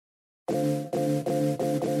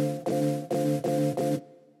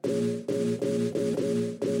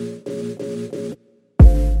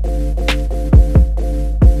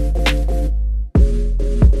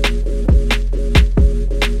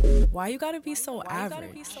you gotta be so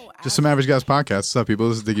average? Just some average guys podcast. What's up, people?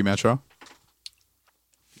 This is Diggy Metro.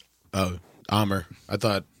 Oh, Amr. I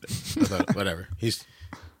thought, whatever. He's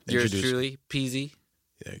Yours introduced. truly, Peasy.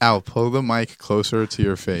 Al, pull the mic closer to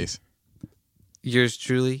your face. Yours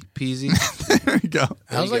truly, Peasy. There you go.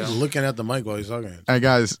 I was you like go. looking at the mic while he's talking. Hey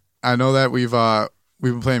guys, I know that we've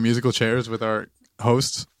been playing musical chairs with our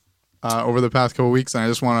hosts over the past couple weeks, and I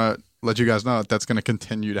just want to let you guys know that's going to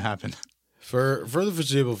continue to happen. For the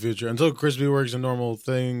foreseeable future, until Crispy works a normal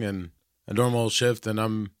thing and a normal shift, and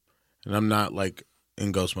I'm not like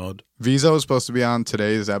in ghost mode. Vizo was supposed to be on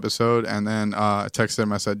today's episode, and then I texted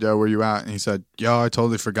him. I said, "Yo, where you at?" And he said, "Yo, I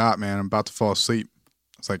totally forgot, man. I'm about to fall asleep."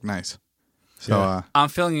 It's like, nice. So, Yeah. I'm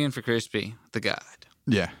filling you in for Crispy, the God.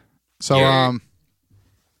 yeah. So, Yeah.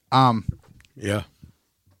 Yeah.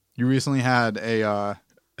 you recently had a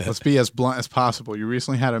let's be as blunt as possible. You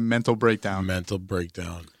recently had a mental breakdown. Mental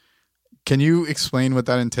breakdown. Can you explain what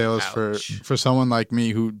that entails Ouch. for someone like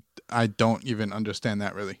me who I don't even understand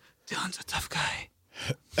that really? Dylan's a tough guy.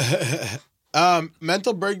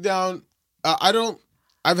 Mental breakdown. I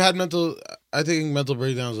think mental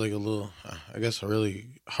breakdown is like a little, I guess,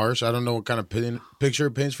 really harsh. I don't know what kind of picture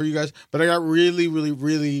it paints for you guys, but I got really, really,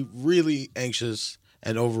 really, really anxious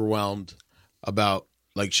and overwhelmed about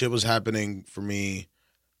like shit was happening for me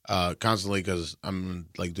constantly because I'm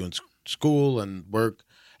like doing school and work,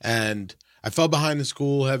 and I fell behind in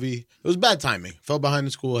school heavy. It was bad timing. Fell behind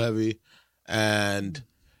in school heavy and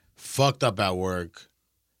fucked up at work.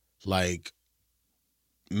 Like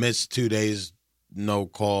missed 2 days, no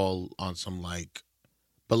call on some like,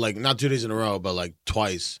 but like not 2 days in a row, but like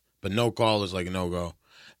twice. But no call is like a no go,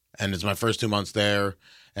 and it's my first 2 months there,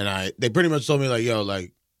 and they pretty much told me like, yo,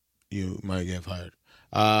 like you might get fired.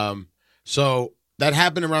 So that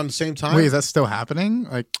happened around the same time. Wait, is that still happening?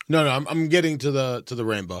 Like, No, I'm getting to the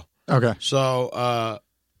rainbow. okay. So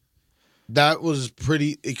that was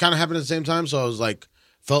pretty. It kind of happened at the same time. So I was like,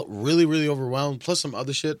 felt really, really overwhelmed. Plus some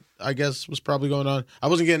other shit, I guess, was probably going on. I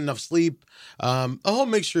wasn't getting enough sleep. A whole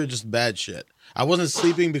mixture of just bad shit. I wasn't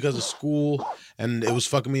sleeping because of school, and it was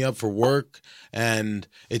fucking me up for work. And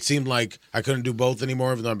it seemed like I couldn't do both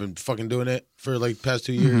anymore, even though I've been fucking doing it for like past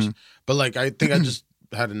 2 years. But like, I think I just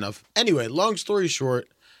had enough. Anyway, long story short,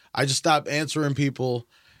 I just stopped answering people.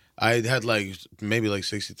 I had like maybe like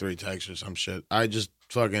 63 texts or some shit. I just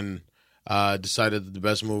fucking decided that the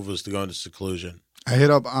best move was to go into seclusion. I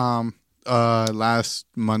hit up last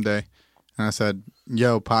Monday and I said,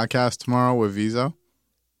 "Yo, podcast tomorrow with Vizo."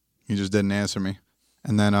 He just didn't answer me.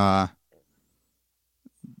 And then the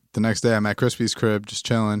next day I'm at Crispy's crib just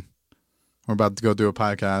chilling. We're about to go do a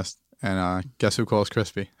podcast, and guess who calls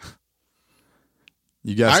Crispy?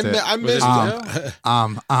 You guessed it. I missed it.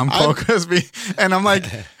 I'm called Crispy, and I'm like,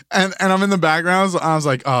 and I'm in the background. So I was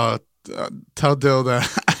like, "Oh, tell Dill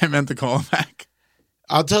that I meant to call him back."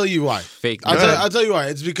 I'll tell you why. Fake. I'll tell you why.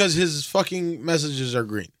 It's because his fucking messages are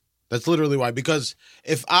green. That's literally why. Because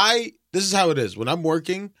this is how it is. When I'm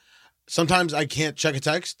working, sometimes I can't check a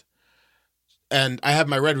text, and I have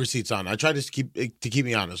my red receipts on. I try to keep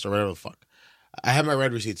me honest or whatever the fuck. I have my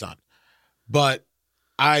red receipts on, but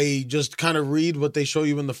I just kind of read what they show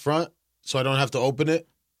you in the front, so I don't have to open it.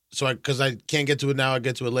 So because I can't get to it now, I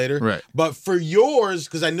get to it later. Right. But for yours,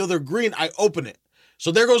 because I know they're green, I open it.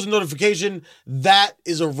 So there goes a notification. That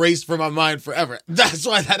is erased from my mind forever. That's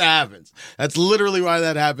why that happens. That's literally why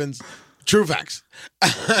that happens. True facts.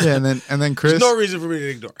 Yeah, and then Chris. There's no reason for me to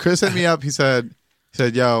ignore. Chris hit me up. He said,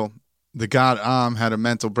 "Yo, the God had a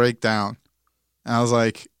mental breakdown," and I was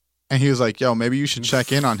like, and he was like, "Yo, maybe you should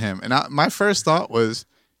check in on him." And my first thought was,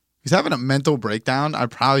 he's having a mental breakdown. I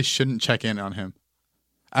probably shouldn't check in on him.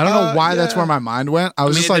 I don't know why that's where my mind went. I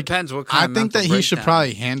was just it like, depends what kind I of think that mental he should breakdown.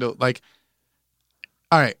 probably handle like.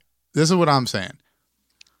 All right, this is what I'm saying.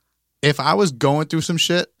 If I was going through some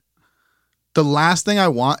shit, the last thing I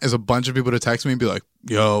want is a bunch of people to text me and be like,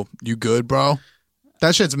 "Yo, you good, bro?"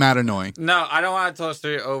 That shit's mad annoying. No, I don't want to tell a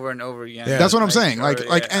story over and over again. Yeah. That's what I'm saying. I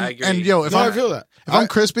And agree. yo, if I feel that. if I'm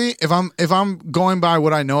Crispy, if I'm going by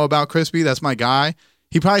what I know about Crispy, that's my guy.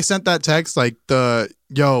 He probably sent that text like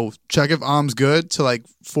yo, check if Am's good to like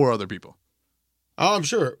 4 other people. Oh, I'm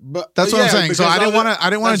sure, but That's what I'm saying. So I didn't want to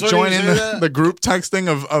that's join funny you in say that. the group texting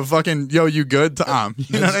of fucking yo, you good to Am.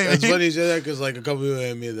 You know what I It's mean? funny you say that because like a couple people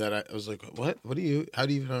hit me that I was like, what? What do you? How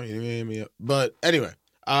do you know? You didn't hit me up. But anyway,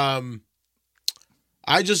 I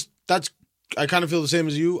kind of feel the same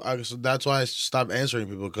as you. So that's why I stopped answering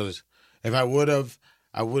people, because if I would have,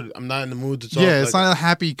 I'm not in the mood to talk. Yeah, it's like, not a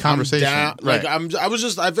happy conversation. I'm down, Right. like I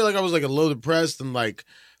feel like I was like a little depressed and like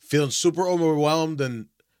feeling super overwhelmed and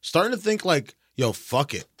starting to think like, yo,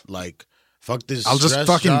 fuck it. Like fuck this. I'll just stress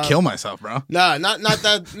fucking job. kill myself, bro. Nah, not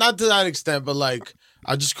to that extent, but like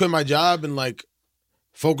I just quit my job and like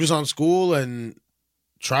focus on school and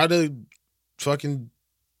try to fucking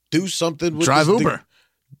do something with Drive this Uber.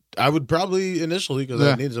 I would probably initially because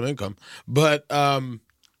Yeah. I need some income, but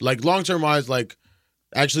like long term wise, like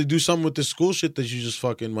actually do something with this school shit that you just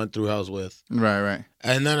fucking went through hells with. Right.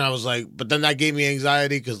 And then I was like, but then that gave me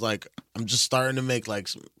anxiety because like I'm just starting to make like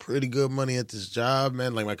some pretty good money at this job,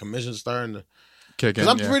 man. Like my commission's starting to. Kick in. Because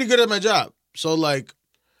I'm yeah. pretty good at my job. So, like,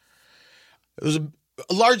 it was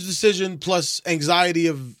a large decision plus anxiety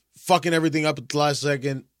of fucking everything up at the last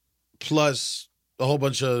second, plus a whole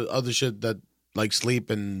bunch of other shit that, like, sleep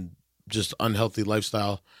and just unhealthy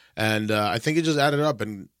lifestyle. And I think it just added up,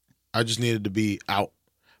 and I just needed to be out.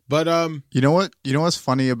 But, You know what? You know what's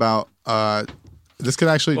funny about this could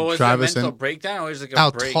actually What was drive that us mental in. breakdown or was it like a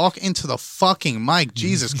I'll break? talk into the fucking mic.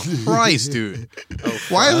 Jesus Christ, dude. Oh,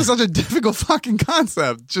 Why is it such a difficult fucking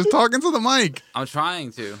concept? Just talking to the mic. I'm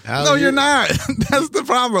trying to. how No, you- you're not. That's the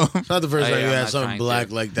problem. It's not the first Oh, time yeah, you I'm had not something trying black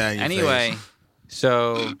to. like that in your Anyway, face.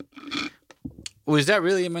 so was that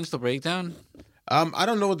really a mental breakdown? I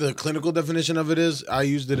don't know what the clinical definition of it is. I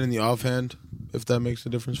used it in the offhand, if that makes a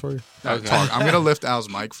difference for you. Okay. Talk. I'm going to lift Al's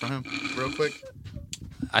mic for him real quick.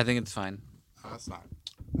 I think it's fine. That's not.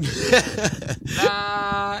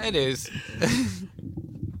 Nah, it is.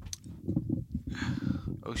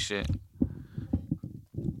 Oh shit.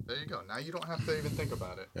 There you go. Now you don't have to even think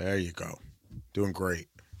about it. There you go. Doing great.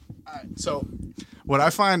 All right, so what I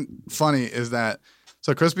find funny is that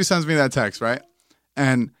Crispy sends me that text, right?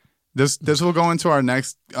 And this will go into our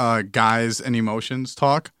next guys and emotions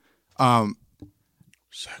talk.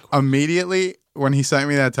 Immediately when he sent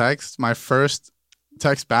me that text, my first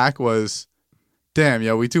text back was, "Damn,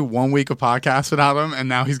 yo, we do 1 week of podcast without him, and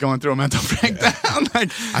now he's going through a mental breakdown."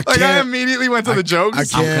 I can't- immediately went to the jokes. I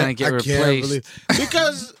can't, gonna get I can't replaced.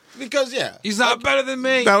 believe because yeah. He's not better than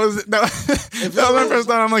me. That was that was my first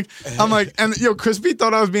thought. I'm like, and yo, Crispy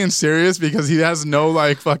thought I was being serious because he has no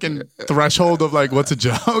like fucking threshold of like what's a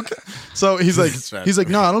joke. So he's like,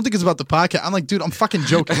 no, I don't think it's about the podcast. I'm like, dude, I'm fucking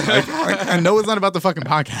joking. Like, I know it's not about the fucking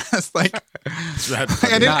podcast. Like, I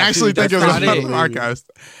didn't Nah, actually dude, think it was that's about not the it.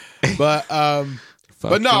 podcast.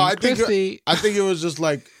 But no, I think Crispy. it was just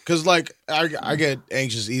like because like I get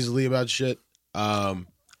anxious easily about shit.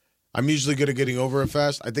 I'm usually good at getting over it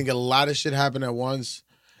fast. I think a lot of shit happened at once,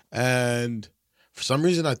 and for some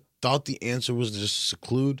reason I thought the answer was just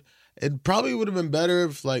seclude. It probably would have been better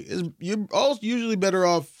if like you're all usually better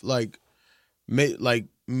off like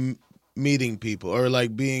meeting people or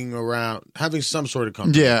like being around, having some sort of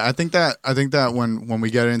company. Yeah, I think that when we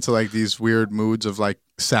get into like these weird moods of like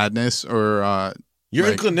sadness or Your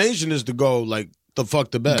like- inclination is to go like the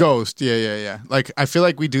fuck to bed. ghost, yeah. Like I feel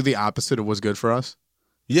like we do the opposite of what's good for us.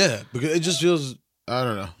 Yeah, because it just feels. I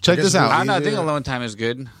don't know. Check I guess this it out. feels I don't know. I think easier. alone time is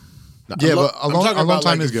good. Yeah, Alo- but I'm alone talking about,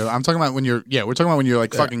 time like, is good. I'm talking about when you're we're talking about when you're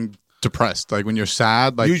like fucking depressed, like when you're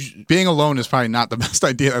sad. Like being alone is probably not the best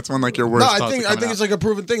idea. That's when like your worst. No, I thoughts think are I coming think out. it's like a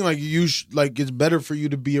proven thing. Like like it's better for you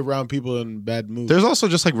to be around people in bad moods. There's also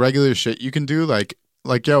just like regular shit you can do. Like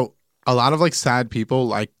yo, a lot of like sad people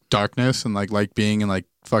like darkness and like being in like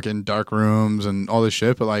fucking dark rooms and all this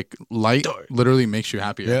shit. But like light literally makes you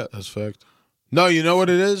happier. Yeah, that's fact. No, you know what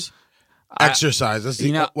it is? Exercise. That's the,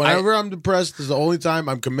 you know, whenever I'm depressed, is the only time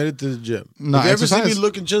I'm committed to the gym. No, if you ever see exercise- me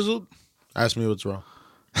looking chiseled, ask me what's wrong.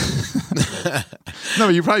 No,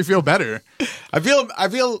 but you probably feel better. I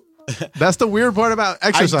feel That's the weird part about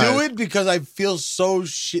exercise. I do it because I feel so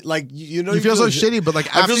shit. Like you know, You feel so shitty, but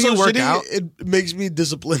like I after feel so you work shitty, out, it makes me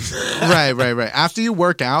disciplined. right. After you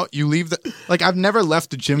work out, you leave the like. I've never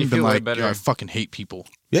left the gym You and been feel way like, better. yo, I fucking hate people.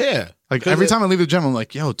 Yeah, Like 'Cause every it- time I leave the gym, I'm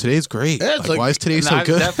like, yo, today's great. Yeah, it's like, like- why is today No, so I've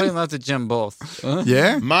good? definitely left the gym both.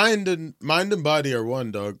 Yeah, mind and body are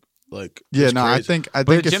one, dog. Like yeah. it's No, I crazy. think But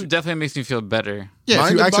if, the gym definitely makes me feel better. yeah, if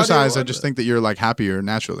mind you and body exercise, are I one. just think that you're like happier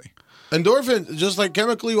naturally. endorphin, just like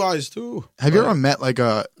chemically wise too. Have you ever met like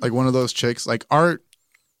one of those chicks? Like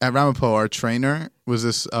at Ramapo, our trainer was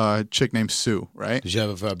this chick named Sue, right? Did you have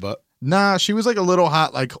a fat butt? Nah, she was like a little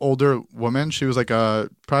hot, like older woman. She was like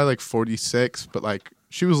probably like 46, but like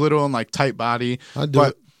she was little and like tight body. I do But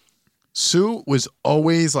it. Sue was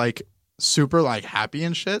always like super like happy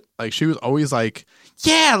and shit. Like she was always like,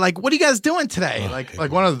 yeah, like what are you guys doing today?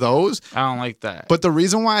 Like one of those. I don't like that. But the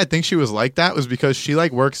reason why I think she was like that was because she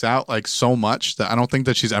like works out like so much that I don't think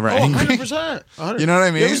that she's ever angry. 100%. You know what I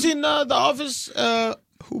You mean? ever seen The Office?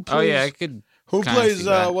 Who plays? Oh yeah, I could. Who kinda plays? see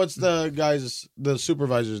that. What's the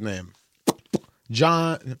supervisor's name?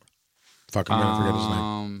 John. Fuck, I'm gonna forget his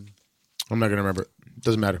name. I'm not gonna remember it.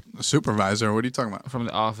 Doesn't matter. Supervisor, what are you talking about? From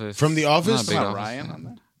The Office. From The I'm not Office? a big Not Office Ryan fan. on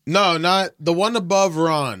that? No, not the one above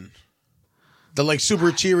Ron. The like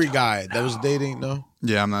super cheery guy that was dating. No.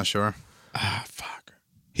 Yeah, I'm not sure. Ah, fuck.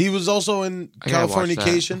 He was also in I gotta watch that.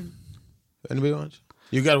 Californication. Anybody watch?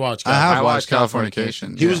 You gotta watch. I have I watched watched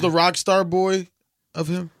Californication. He was the rock star boy of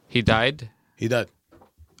him. He died He died.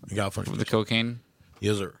 In of the Californication. cocaine.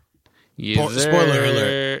 Yes, sir. Yes, Spoiler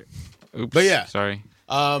alert. Oops. But yeah. Sorry.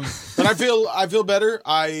 But I feel better.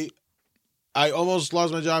 I almost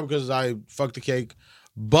lost my job because I fucked the cake,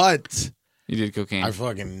 but You did cocaine. I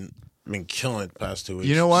fucking been killing it the past 2 weeks.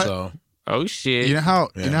 You know what? So, Oh shit. You know how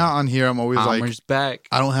Yeah. you know how on here I'm always like, Homer's back.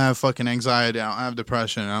 I don't have fucking anxiety. I don't have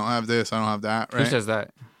depression. I don't have this. I don't have that. Who Right? says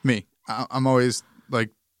that? Me. I'm always like,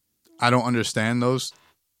 I don't understand those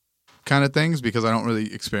kind of things because I don't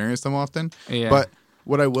really experience them often. Yeah. But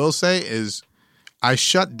what I will say is, I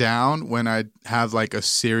shut down when I have like a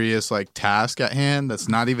serious like task at hand that's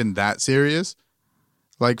not even that serious.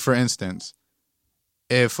 Like for instance,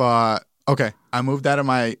 if okay, I moved out of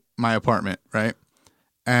my apartment, right?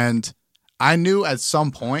 And I knew at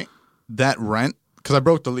some point that rent, because I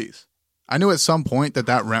broke the lease, I knew at some point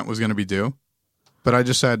that rent was going to be due. But I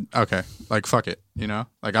just said, okay, like fuck it, you know?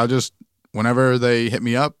 Like I'll just, whenever they hit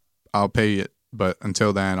me up, I'll pay it. But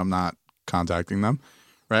until then, I'm not contacting them,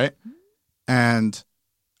 right? And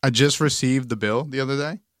I just received the bill the other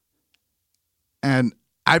day. And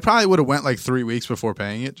I probably would have went like 3 weeks before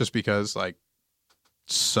paying it just because like,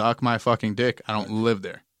 suck my fucking dick. I don't live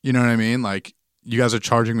there. You know what I mean? Like, you guys are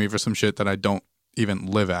charging me for some shit that I don't even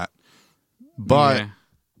live at. But Yeah.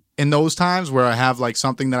 in those times where I have like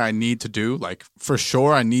something that I need to do, like for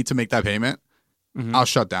sure I need to make that payment, Mhm. I'll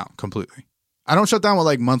shut down completely. I don't shut down with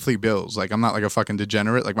like monthly bills. Like I'm not like a fucking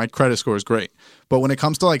degenerate. Like my credit score is great. But when it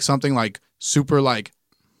comes to like something like super like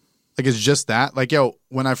it's just that, like, yo,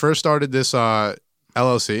 when I first started this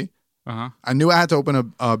LLC, Uh-huh. I knew I had to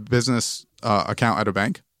open a business account at a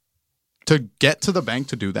bank. To get to the bank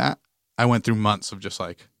to do that, I went through months of just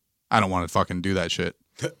like, I don't want to fucking do that shit.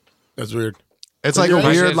 that's weird. It's But like a you're-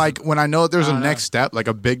 weird, Like, like when I know there's I a don't know. next step, like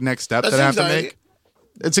a big next step That's that I have to anxiety. make.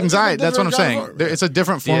 It's anxiety. That's what I'm different saying. kind of There- It's a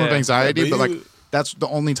different form of Yeah. anxiety, Yeah, but but like you- that's the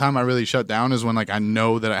only time I really shut down is when like I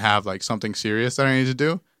know that I have like something serious that I need to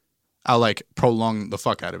do. I'll like prolong the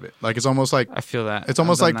fuck out of it. Like it's almost like I feel that. it's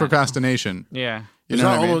almost I've like done that. procrastination. Yeah. You It's know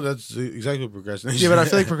not what I mean? almost, that's exactly what procrastination. Yeah, but I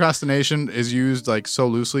feel like procrastination is used like so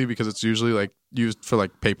loosely because it's usually like used for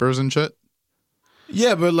like papers and shit.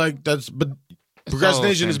 yeah, but like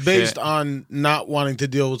procrastination all is the same based shit. on not wanting to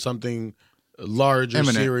deal with something large or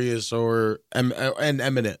Imminent. serious or and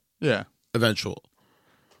imminent, Yeah. eventual.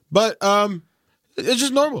 But it's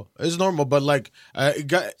just normal. It's normal. But like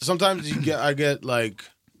sometimes I get like,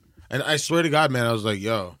 and I swear to God, man, I was like,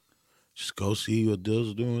 yo, just go see what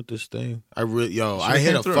Dill's doing with this thing. I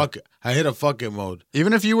hit came through. I hit a fuck it mode.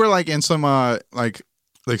 Even if you were like in some like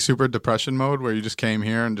super depression mode where you just came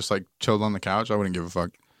here and just like chilled on the couch, I wouldn't give a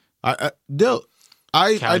fuck. Dill,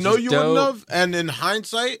 I Couch know is you wouldn't dope. have, and in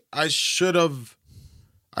hindsight, I should have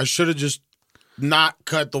just not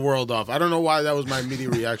cut the world off. I don't know why that was my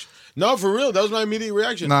immediate reaction. No, for real, that was my immediate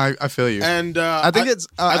reaction. No, I feel you. And I think it's.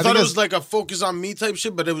 I think thought it it's- was like a focus on me type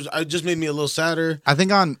shit, but it just made me a little sadder. I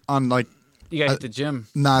think on like. You gotta hit the gym.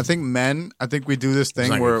 Nah, I think men. I think we do this not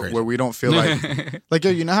thing get where crazy. we don't feel like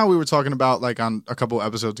yo, you know how we were talking about like on a couple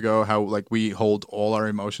episodes ago how like we hold all our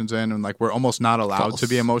emotions in and like we're almost not allowed to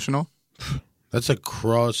be emotional. That's a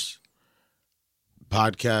cross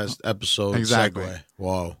podcast episode Exactly. segue.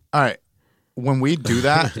 Wow. All right, when we do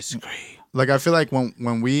that, Disagree. like I feel like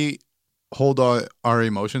when we hold our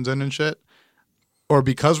emotions in and shit, or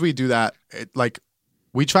because we do that, it, like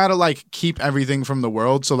we try to like keep everything from the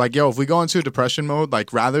world. So like, yo, if we go into depression mode,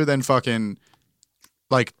 like rather than fucking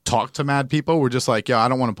like talk to mad people, we're just like, yo, I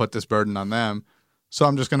don't want to put this burden on them, so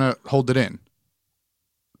I'm just gonna hold it in.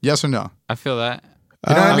 Yes or no? I feel that.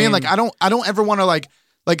 You know what I mean? mean- Like I don't ever want to like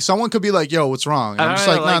someone could be like, yo, what's wrong? And I I'm don't just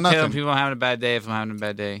really like, no, like telling nothing. people I'm having a bad day if I'm having a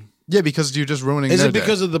bad day. Yeah, because you're just ruining. Is their it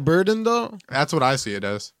because of the burden though? day. That's what I see it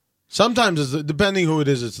as. Sometimes it's depending who it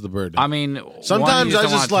is, it's the burden. I mean, Sometimes one, you I just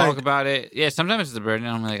don't just want to like- talk about it. Yeah, sometimes it's the burden.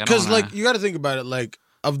 I'm like, I don't Because wanna- like you got to think about it, like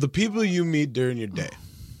of the people you meet during your day,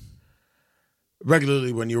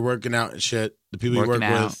 regularly when you're working out and shit, the people you work Working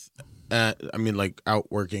out. with, I mean like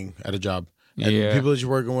out working at a job, and Yeah. the people that you're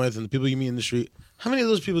working with, and the people you meet in the street. How many of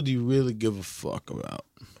those people do you really give a fuck about?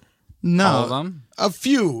 No, all of them. A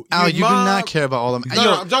few. Al, Your you do mom- not care about all of them. No,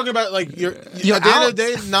 Yo, no, I'm talking about like your. Yo, At the Al- end of the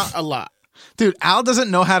day, not a lot. dude, Al doesn't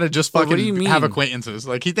know how to just Wait, fucking what do you mean? have acquaintances.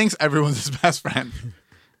 Like he thinks everyone's his best friend.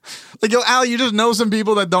 Like, yo, Al, you just know some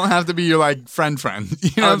people that don't have to be your like friend. You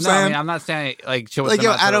know what I'm no, saying? I mean, I'm not saying like chill with Like, them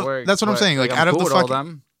yo, outside out of of- work. that's what I'm but, saying, like, I'm out of cool the with all fucking-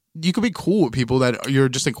 them. you could be cool with people that you're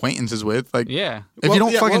just acquaintances with. Like, Yeah. if you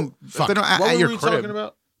don't fuck. if they don't What at were your we crib. talking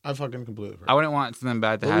about? I fucking completely forgot. I wouldn't want something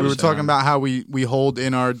bad to We happen. were to talking them. about how we hold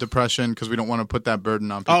in our depression because we don't want to put that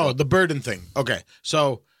burden on people. Oh, the burden thing. Okay.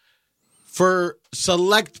 So for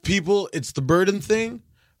select people, it's the burden thing.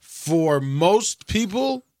 For most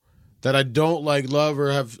people that I don't like, love,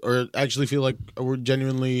 or have, or actually feel like we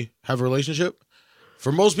genuinely have a relationship,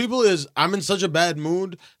 for most people is I'm in such a bad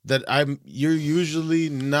mood that you're usually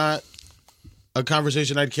not a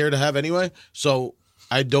conversation I'd care to have anyway. So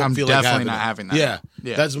I don't I'm feel like definitely having not it. having that. Yeah.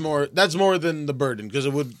 Yeah. That's more than the burden, because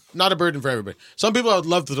it would not a burden for everybody. Some people I would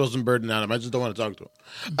love to throw some burden at them. I just don't want to talk to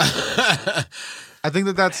them. I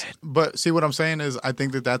think that's, but see what I'm saying is, I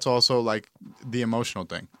think that's also like the emotional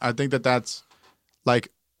thing. I think that's like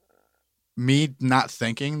me not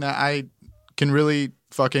thinking that I can really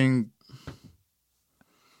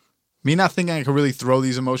me not thinking I can really throw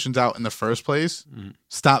these emotions out in the first place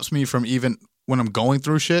stops me from, even when I'm going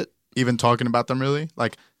through shit, even talking about them really.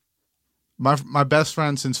 Like my best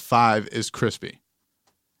friend since 5 is Crispy.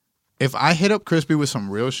 If I hit up Crispy with some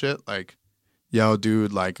real shit, like, yo,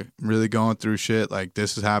 dude, like, I'm really going through shit. Like,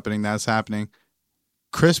 this is happening, that's happening.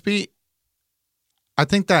 Crispy, I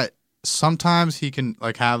think that sometimes he can,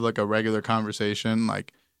 like, have, like, a regular conversation.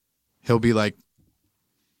 Like, he'll be, like,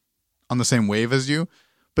 on the same wave as you.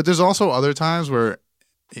 But there's also other times where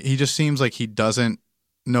he just seems like he doesn't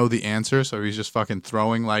know the answer. So he's just fucking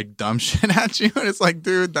throwing, like, dumb shit at you. And it's like,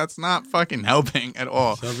 dude, that's not fucking helping at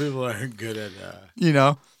all. Some people are good at You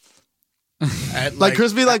know? at Like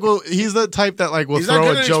Crispy, like, well, he's the type that like will he's not throw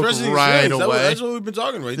good a at joke expressing his right feelings. away. That's what we've been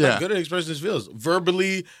talking about. He's Yeah. not good at expressing his feelings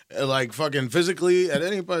verbally, like fucking physically at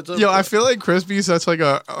any point. Yo, I feel like Crispy's such like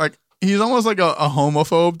he's almost like a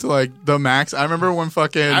homophobe to like the max. I remember when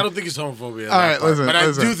fucking I don't think he's homophobia. All right, listen, but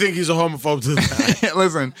listen. I do think he's a homophobe to that.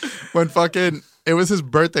 listen, when fucking it was his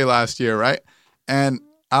birthday last year, right? And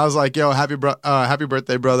I was like, yo, happy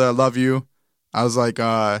birthday, brother. I love you. I was like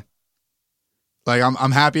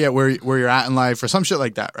I'm happy at where you're at in life or some shit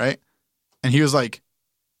like that, right? And he was like,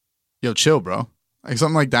 yo, chill, bro. Like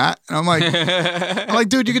something like that. And I'm like,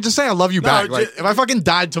 dude, you could just say I love you back. Like if I fucking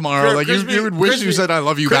died tomorrow, like Crispy- you would wish you Crispy- said I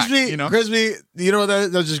love you back. Crispy, You know? Crispy, you know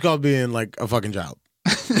what that's just called being like a fucking child.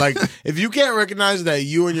 Like if you can't recognize that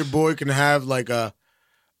you and your boy can have like a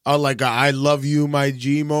I love you, my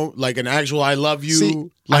G mo, like an actual I love you, See,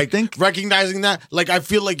 like I think recognizing that, like I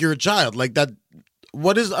feel like you're a child, like that.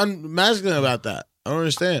 What is unmasculine about that? I don't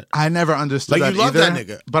understand. I never understood Like, that you love either. that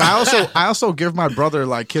nigga. But I also give my brother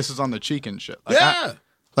like kisses on the cheek and shit. Like, Yeah.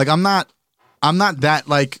 I'm not that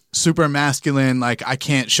like super masculine. Like I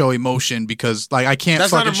can't show emotion because like I can't.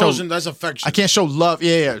 That's not fucking emotion. Show, That's affection. I can't show love.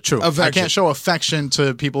 Yeah, true. I Affection. can't show affection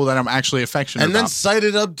to people that I'm actually affectionate and then about. cite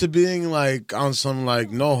it up to being like on some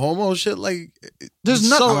like no homo shit. Like There's it's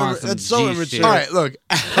nothing so, on some that's so G immature. shit. All right, look.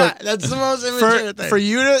 That's the most immature thing. For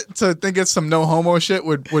you to think it's some no homo shit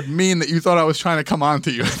would mean that you thought I was trying to come on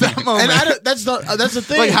to you at that moment. and that's the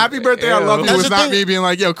thing. like happy birthday, I Ew. love you That's was the not thing. me being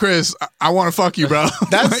like, yo, Chris, I want to fuck you, bro.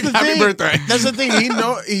 That's like, the happy thing. birthday. That's the thing.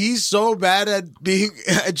 He's so bad at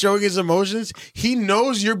at showing his emotions. He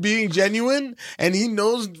knows you're being genuine, and he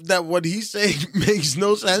knows that what he's saying makes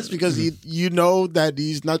no sense because you know that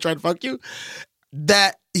he's not trying to fuck you.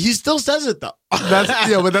 That he still says it though.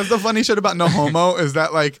 But that's the funny shit about no homo is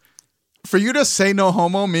that like for you to say no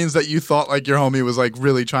homo means that you thought like your homie was like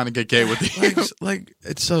really trying to get gay with you. like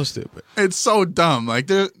it's so stupid. It's so dumb. Like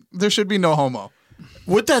there should be no homo.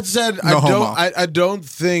 With that said, No homo. I don't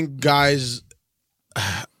think guys.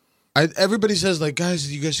 Everybody says like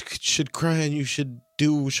guys, you guys should cry and you should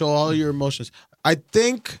show all your emotions. I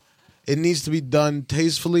think it needs to be done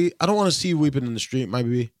tastefully. I don't want to see you weeping in the street.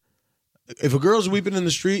 Maybe if a girl's weeping in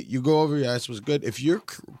the street, you go over. Yes, was good. If you're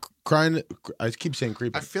crying, I keep saying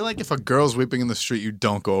creepy. I feel like if a girl's weeping in the street, you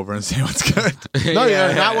don't go over and say what's good. No,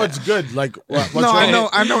 yeah, not what's good. Like what's No, wrong?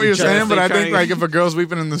 I know what you're saying, but I trying think to- like if a girl's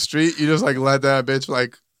weeping in the street, you just like let that bitch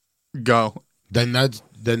like go. Then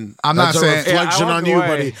I'm not that's saying- a reflection Yeah, I on walk you, away.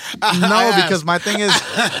 buddy. No, because my thing is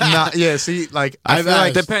not. Yeah, see, like I I've feel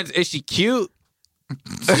like asked. Depends. Is she cute?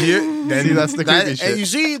 See, that's the creepy shit. And you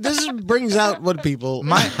see, this brings out what people. all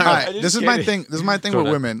right, just this is my kidding. thing. This is my thing Go with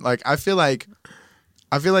ahead. women. Like I feel like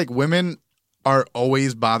women are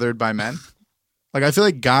always bothered by men. Like I feel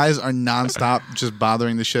like guys are nonstop just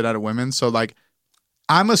bothering the shit out of women. So like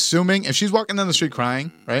I'm assuming if she's walking down the street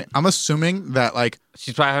crying, right? I'm assuming that like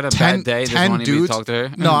She's probably had a 10, bad day. 10 Doesn't want to dudes. talk to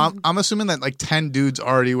her. No, I'm assuming that like 10 dudes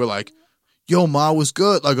already were like, "Yo, ma, what's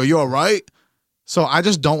good? Like, are you all right?" So I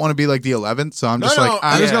just don't want to be like the 11th. So I'm just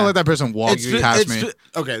I'm just gonna let that person walk past me.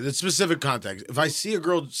 Okay, the specific context. If I see a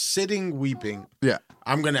girl sitting weeping, Yeah.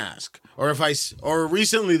 I'm gonna ask. Or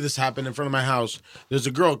recently this happened in front of my house. There's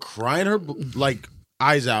a girl crying her like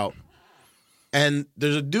eyes out, and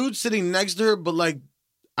there's a dude sitting next to her. But like,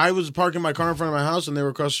 I was parking my car in front of my house, and they were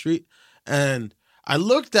across the street, and I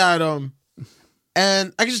looked at him,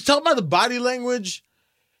 and I could just tell by the body language.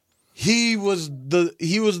 He was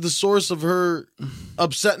the source of her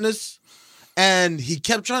upsetness, and he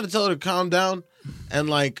kept trying to tell her to calm down, and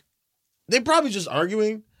like they probably just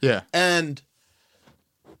arguing. Yeah. And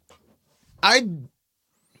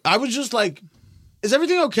I was just like, "Is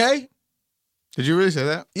everything okay?" Did you really say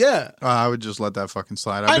that? Yeah. I would just let that fucking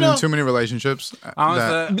slide. I've been in too many relationships.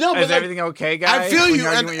 Honestly, No, but is like, everything okay, guys? I feel When you, you're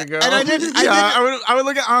and arguing with your I girl? didn't. I would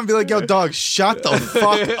look at Am and be like, "Yo, dog, shut the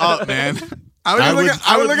fuck up, man." I would look at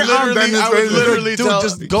Am, bend his face, literally dude, tell,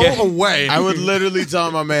 just go away. I would literally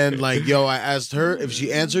tell my man, like, "Yo, I asked her if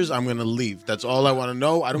she answers, I'm gonna leave. That's all I want to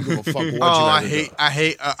know. I don't give a fuck what you guys do." I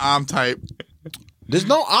hate Am type. There's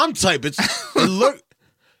no I'm type. Look,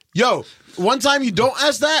 yo. One time you don't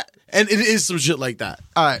ask that, and it is some shit like that.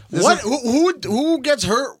 All right, Who gets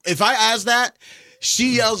hurt if I ask that?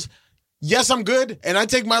 She yells, "Yes, I'm good," and I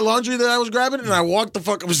take my laundry that I was grabbing and I walk the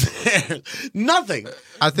fuck upstairs. Nothing.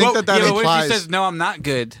 I think that Yeah, but what if implies. she says, no, I'm not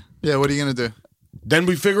good? Yeah, what are you gonna do? Then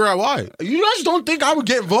we figure out why. You guys don't think I would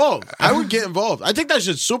get involved? I would get involved. I think that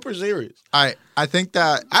shit's super serious. I think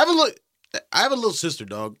that. I have a little sister,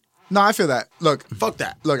 dog. No, I feel that. Look, Fuck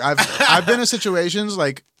that. I've been in situations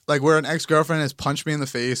like where an ex-girlfriend has punched me in the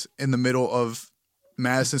face in the middle of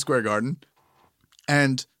Madison Square Garden,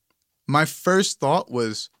 and my first thought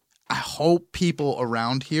was, I hope people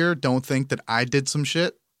around here don't think that I did some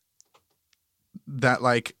shit that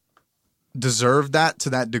like deserved that to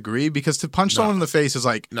that degree, because to punch someone in the face is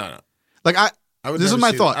like, No. like I would this is never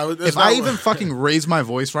my see thought. that. If I even fucking raise my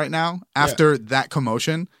voice right now after that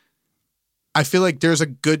commotion, I feel like there's a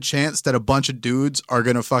good chance that a bunch of dudes are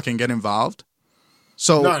gonna fucking get involved.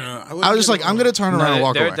 So No, I was just like, I'm gonna turn around and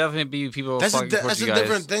walk there away. would definitely be people That's fucking towards a you guys.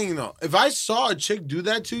 different thing, though. If I saw a chick do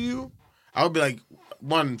that to you, I would be like,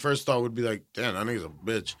 first thought would be like, damn, that nigga's a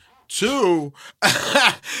bitch. Two,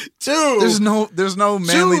 There's no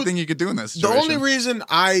manly Dude, thing you could do in this the situation. only reason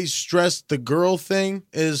I stress the girl thing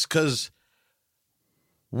is because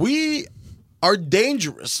we are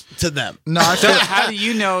dangerous to them. No, I So feel, how do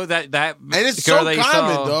you know that And it's girl so that you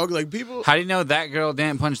common, saw, dog. Like people, How do you know that girl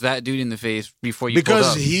didn't punch that dude in the face before you pulled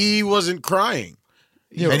because up? he wasn't crying.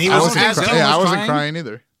 yeah, and he I wasn't wasn't asking- crying. Yeah, I was wasn't crying? crying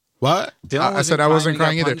either. What? Dylan I said I wasn't when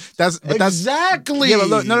crying he got either. punched? That's Exactly. Yeah, but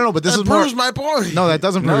look, no, but this that is more. proves my point. No, that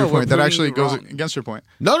doesn't prove No, your we're point. That proving actually you goes wrong. against your point.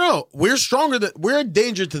 No, we're stronger. We're a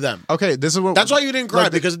danger to them. Okay, this is what. That's why you didn't cry,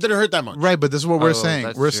 like, because it didn't hurt that much. Right, but this is what we're Oh, saying.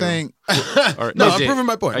 that's We're true. saying Or No, is I'm it- proving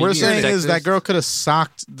my point. are we're you saying being is that sexist? girl could have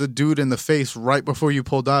socked the dude in the face right before you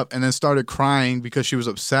pulled up, and then started crying because she was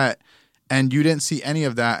upset, and you didn't see any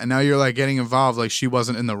of that, and now you're like getting involved like she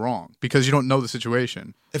wasn't in the wrong because you don't know the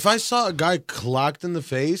situation. If I saw a guy clocked in the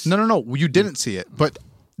face, No, you didn't see it, but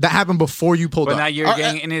that happened before you pulled But up. now you're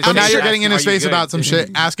getting in his But face. now you're getting in asking, his "Are you face good?" about some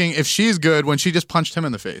shit, asking if she's good when she just punched him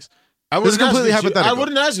in the face. I This is wouldn't ask completely if she- hypothetical. I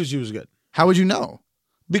wouldn't ask if she was good. How would you know?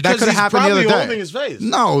 Because coulda he's happened the probably other day. holding his face.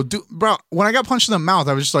 No, dude, bro. When I got punched in the mouth,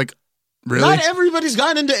 I was just like, really? Not everybody's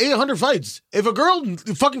gotten into 800 fights. If a girl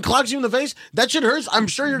fucking clocks you in the face, that shit hurts. I'm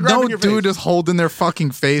sure you're grabbing No your dude face. is holding their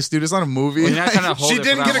fucking face, dude. It's not a movie. Well, you're not trying to hold She it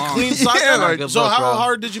didn't for get that a long. clean sock Yeah, on like, her. good So luck, how bro.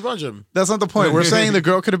 hard did you punch him? That's not the point. We're saying the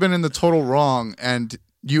girl could have been in the total wrong, and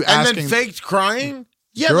you And asking. then faked crying?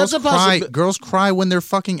 Yeah, girls that's a cry. possibility. Girls cry when they're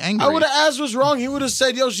fucking angry. I would have asked what's wrong. He would have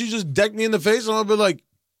said, yo, she just decked me in the face. And I'd be like,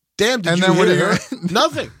 damn, did And you then what hit are you her?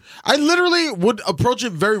 Nothing. I literally would approach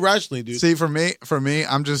it very rationally, dude. See, for me,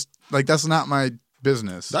 I'm just like, that's not my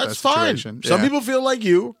business. That's that fine. situation. Some Yeah. people feel like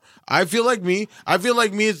you. I feel like me. I feel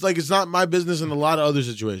like me. It's like it's not my business in a lot of other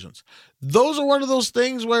situations. Those are one of those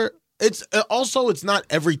things where it's also it's not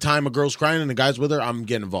every time a girl's crying and the guy's with her, I'm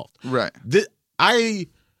getting involved. Right.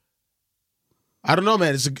 I don't know,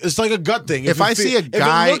 man. It's like a gut thing. If I see a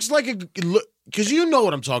guy- if it looks like because you know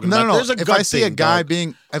what I'm talking about. No. There's a If gut I see a thing, guy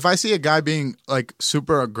dog. if I see a guy being like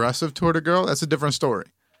super aggressive toward a girl, that's a different story.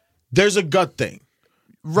 There's a gut thing.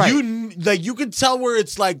 Right. You can tell where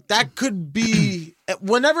it's like that could be.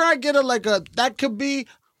 Whenever I get that could be.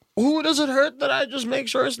 Who does it hurt that I just make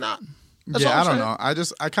sure it's not? That's all yeah, I'm I don't saying.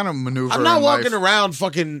 know. I kind of maneuver. I'm not in walking life. around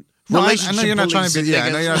fucking No, I relationship. know you're not trying to be. policing Yeah, I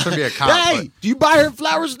know niggas. you're not trying to be a cop. Hey, do you buy her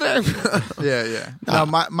flowers there? Yeah. No,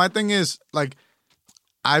 my thing is like,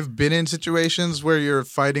 I've been in situations where you're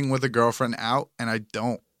fighting with a girlfriend out, and I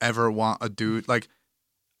don't ever want a dude like.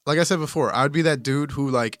 like I said before, I would be that dude who,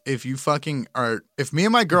 like, if me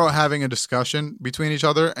and my girl are having a discussion between each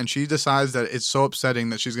other and she decides that it's so upsetting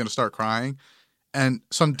that she's going to start crying and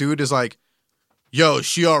some dude is like, yo, is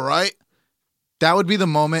she all right? That would be the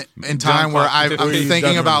moment in time where I'm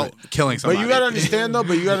thinking about killing somebody. But you gotta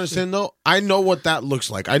understand though. I know what that looks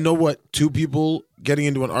like. I know what two people getting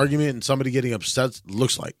into an argument and somebody getting upset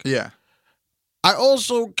looks like. Yeah. I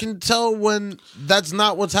also can tell when that's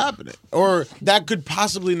not what's happening, or that could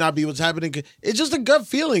possibly not be what's happening. It's just a gut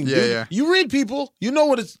feeling. Yeah, dude. yeah. You read people. You know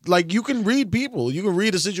what it's like. You can read people. You can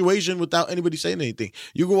read a situation without anybody saying anything.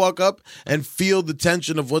 You can walk up and feel the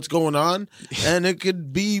tension of what's going on, and it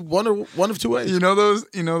could be one of two ways. You know those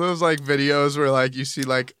like videos where like you see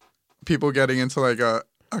like people getting into like a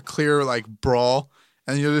clear like brawl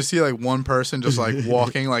and you'll just see like one person just like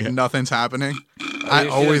walking like nothing's happening. I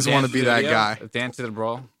always want to be that guy. Dance to the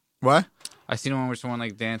brawl. What? I seen one where someone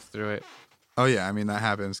like danced through it. Oh yeah, I mean that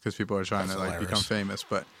happens because people are trying to like become famous,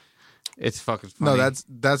 but it's fucking funny. no,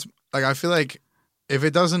 that's like I feel like if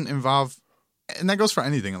it doesn't involve, and that goes for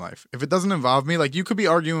anything in life. If it doesn't involve me, like you could be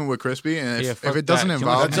arguing with Crispy, and if it doesn't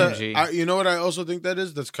involve me, you know what I also think that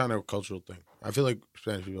is? That's kind of a cultural thing. I feel like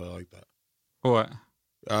Spanish people are like that. What?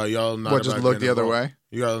 Y'all not what? Just look the other way.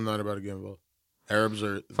 You guys are not about to get involved. Arabs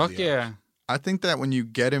are fuck yeah. I think that when you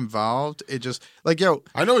get involved, it just like yo.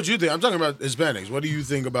 I know what you think. I'm talking about Hispanics. What do you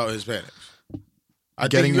think about Hispanics? I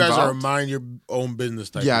think you guys involved? are a mind your own business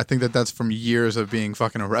type. Yeah, I think that's from years of being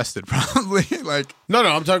fucking arrested, probably. Like no,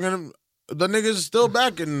 I'm talking the niggas still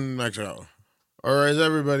back in Mexico, or is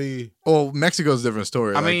everybody? Oh, Mexico's a different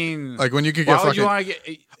story. I mean, like when you could get why would fucking. you want to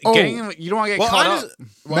get? You don't want to get caught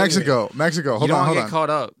up. Mexico. Hold you don't on. want to get caught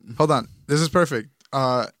up. Hold on. This is perfect.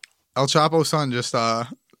 El Chapo's son just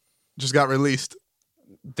got released.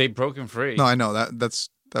 They broke him free. No, I know that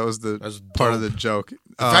was the part of the joke.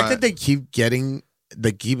 The fact that they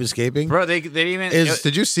keep escaping, bro. They even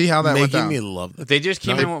did you see how that went down? Me love it. They just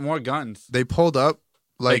came in with more guns. They pulled up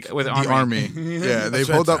like with the army. Yeah, they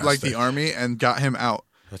pulled up like the army and got him out.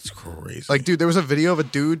 That's crazy. Like, dude, there was a video of a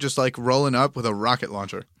dude just like rolling up with a rocket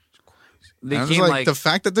launcher. They came like the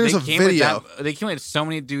fact that there's a video. They came with so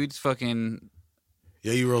many dudes. Fucking.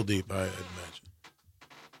 Yeah, you roll deep. I imagine.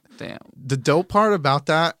 Damn. The dope part about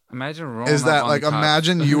that is that like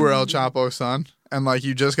imagine you were El Chapo's son and like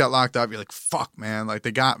you just got locked up. You're like, fuck, man, like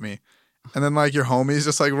they got me. And then like your homies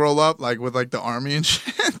just like roll up like with like the army and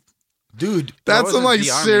shit. Dude, that's some like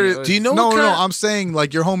serious. Do you know? No, I'm saying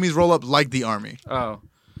like your homies roll up like the army. Oh,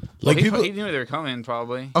 like he knew they were coming.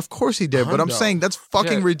 Probably. Of course he did, but I'm saying that's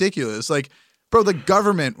fucking ridiculous. Like, bro, the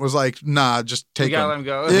government was like, nah, just take him. Let him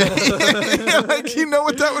go. Yeah. Like, you know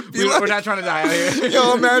what that would be like? We're not trying to die out here.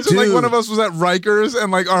 Yo, imagine like one of us was at Rikers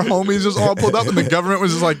and like our homies just all pulled up and the government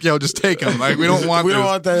was just like, yo, just take him. Like, we don't want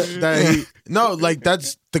that. No, like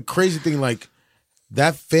that's the crazy thing. Like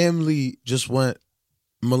that family just went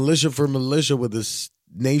militia for militia with this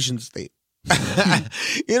nation state.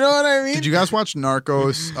 You know what I mean? Did you guys watch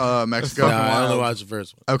Narcos Mexico? No, I only watched the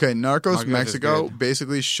first one. Okay, Narcos Mexico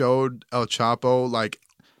basically showed El Chapo like,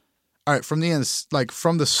 all right, from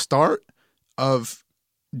the start of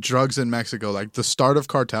drugs in Mexico, like the start of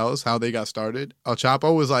cartels, how they got started. El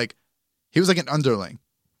Chapo was like, he was like an underling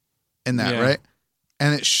in that, right?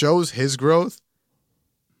 And it shows his growth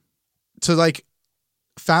to like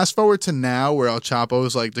fast forward to now where El Chapo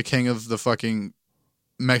is like the king of the fucking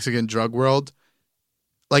Mexican drug world.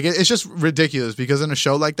 Like it's just ridiculous because in a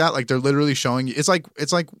show like that, like they're literally showing you. It's like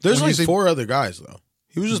there's like four other guys though.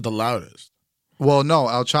 He was just the loudest. Well, no,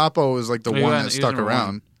 El Chapo is like the one that stuck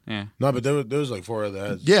around. Yeah. No, but there was like four other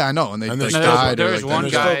heads. Yeah, I know, and they died. There was one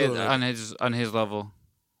guy on his level.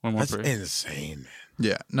 That's insane, man.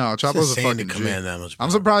 Yeah, no, El Chapo's a fucking command that much.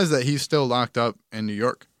 I'm surprised that he's still locked up in New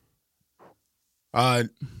York.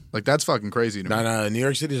 Like that's fucking crazy to me. No, New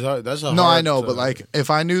York City's hard. That's a no, I know, but like if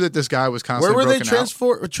I knew that this guy was constantly where were they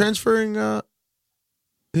transferring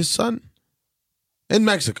his son in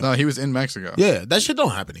Mexico? No, he was in Mexico. Yeah, that shit don't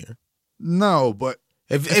happen here. No, but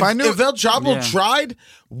if I knew if El Chapo tried,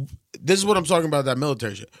 this is what I'm talking about. That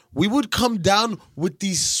military shit, we would come down with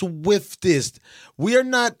the swiftest. We are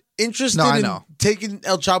not interested in taking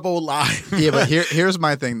El Chapo alive. Yeah, but here's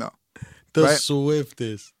my thing though. The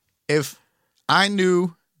swiftest. If I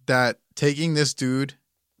knew that taking this dude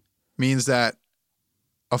means that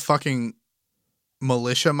a fucking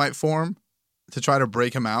militia might form to try to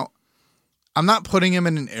break him out, I'm not putting him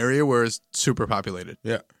in an area where it's super populated.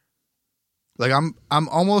 Yeah. Like I'm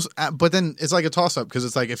almost but then it's like a toss up because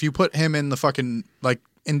it's like if you put him in the fucking like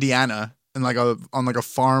Indiana in like on a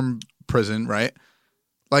farm prison, right?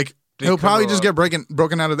 Like he'll probably just get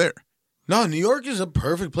broken out of there. No, New York is a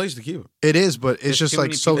perfect place to keep him. It is, but it's There's just too like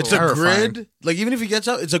many so people. It's a terrifying. grid. Like, even if he gets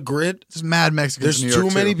out, it's a grid. There's mad Mexicans There's in New York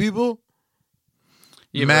too many too. people.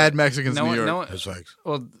 Yeah, Mad but Mexicans no in New one- York. no one- That's facts.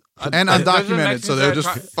 well, And those are undocumented, so Mexicans they're that just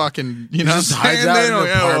try- fucking, you know, Just what I'm saying? hides out They in don't an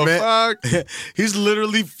give a apartment. fuck. He's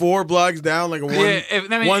literally 4 blocks down, like a Yeah,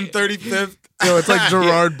 if- I mean- 135th. Yo, it's like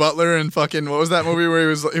Gerard Butler and fucking what was that movie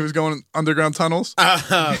where he was going underground tunnels?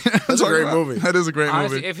 That's a great movie. That is a great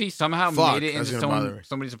honestly, movie. if he somehow Fuck, made it that's into gonna bother me.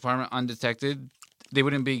 somebody's apartment undetected, they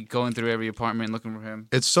wouldn't be going through every apartment looking for him.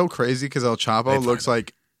 It's so crazy because El Chapo They looks find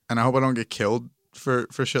like, and I hope I don't get killed for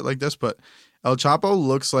shit like this, but El Chapo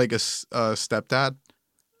looks like a stepdad.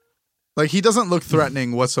 Like he doesn't look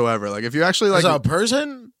threatening whatsoever. Like if you actually like, As a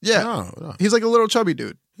person? Yeah. No. he's like a little chubby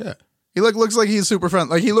dude. Yeah. He looks like he's super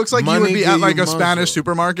friendly. Like he looks like he Money would be give at you like a muscle. Spanish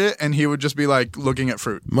supermarket and he would just be like looking at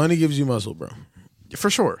fruit Money gives you muscle, bro. for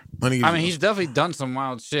sure. Money gives I you mean, he's definitely done some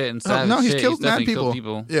wild shit and Oh, savage no, he's shit. killed mad definitely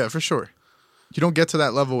people. Yeah, for sure. You don't get to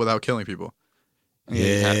that level without killing people.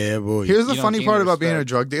 Yeah, boy. Here's the You don't funny gain part about being a respect.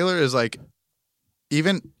 drug dealer is like,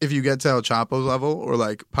 even if you get to El Chapo's level or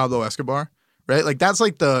like Pablo Escobar, right? Like that's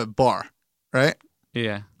like the bar, right?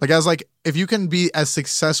 Yeah. Like as like if you can be as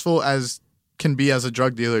successful as can be as a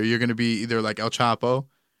drug dealer, you're gonna be either like El Chapo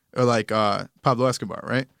or like Pablo Escobar,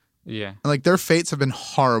 right? Yeah. And like their fates have been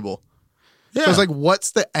horrible. Yeah. So it's like,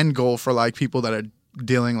 what's the end goal for like people that are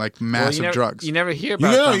dealing like massive you never, drugs? You never hear you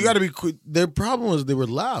about know, them. you got to be quick. Their problem was they were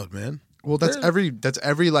loud, man. Well, that's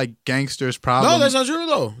every like gangster's problem. No, that's not true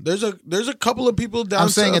though. There's a couple of people down I'm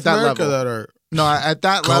saying South at that America level. that are No, at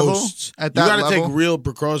that ghosts. level, at You that gotta level, take real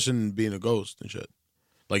precaution being a ghost and shit.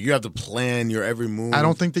 Like you have to plan your every move. I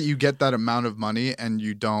don't think that you get that amount of money and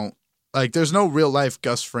you don't like. There's no real life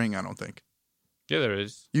Gus Fring. I don't think. Yeah, there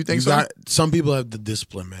is. You think You so? got, some people have the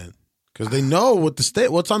discipline, man, because they know what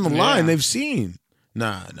what's on the Yeah. line. They've seen.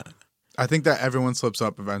 Nah. I think that everyone slips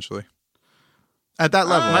up eventually. At that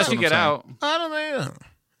level, Unless that's you what get I'm out. I don't know.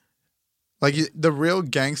 Like the real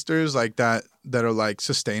gangsters, like that are like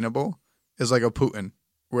sustainable, is like a Putin,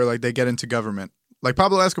 where like they get into government. Like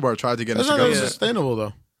Pablo Escobar tried to get That's into not even government. sustainable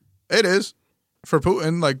though. It is for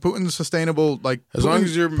Putin. Like Putin's sustainable. Like As Putin- long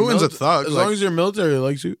as you're Putin's a thug. As like- long as your military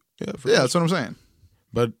likes you. Yeah. yeah, that's what I'm saying.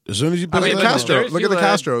 But as soon as you I put mean, it look, down- Castro. there's Look at the people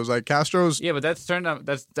that- Castros. Like Castro's Yeah, but that's turned out.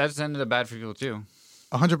 That's ended up bad for people too.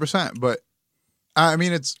 100%. But I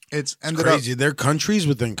mean, it's ended up. crazy. They're countries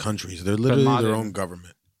within countries. They're literally their modern. own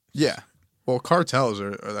government. Yeah. Well, cartels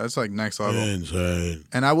are that's like next level. Insane.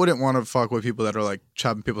 And I wouldn't want to fuck with people that are like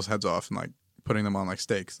chopping people's heads off and like putting them on like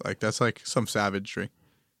steaks. Like that's like some savagery.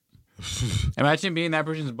 Imagine being that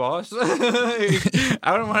person's boss. I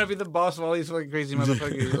don't want to be the boss of all these fucking crazy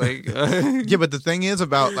motherfuckers. Like, Yeah, but the thing is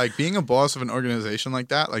about like being a boss of an organization like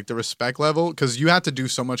that, like the respect level, because you have to do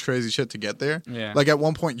so much crazy shit to get there. Yeah. Like at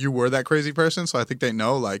one point you were that crazy person, so I think they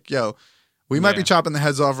know like, yo, we might be Yeah. chopping the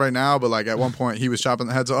heads off right now, but like at one point he was chopping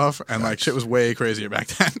the heads off, and like shit was way crazier back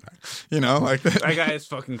then. You know, like that guy is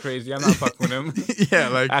fucking crazy. I'm not fucking with him. yeah,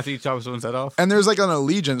 like After you chop someone's head off. and there's like an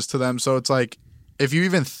allegiance to them, so it's like if you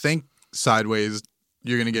even think sideways,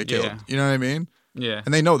 you're gonna get killed. Yeah. You know what I mean? Yeah.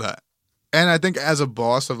 And they know that. And I think as a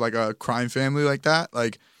boss of like a crime family like that,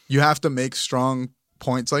 like you have to make strong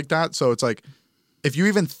points like that. So it's like if you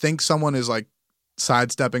even think someone is like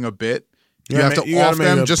sidestepping a bit, you gotta have make- to you gotta off make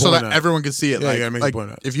them a just so point that out. everyone can see it. Yeah, you gotta make a like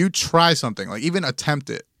point out. if you try something, like even attempt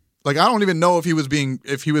it. Like I don't even know if he was being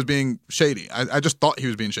shady. I just thought he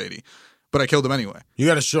was being shady, but I killed him anyway. You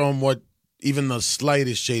got to show them what even the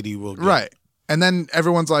slightest shady will get. Right. And then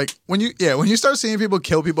everyone's like, when you start seeing people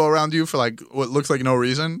kill people around you for like what looks like no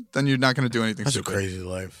reason, then you're not going to do anything That's a stupid. crazy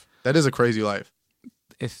life. That is a crazy life.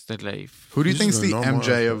 It's the life. Who do you This think's is the a normal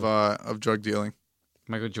MJ life. of drug dealing?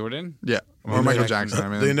 Michael Jordan? Yeah, or The Michael United- Jackson. I the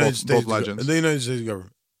mean, United both States, legends. The United States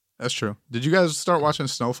government. That's true. Did you guys start watching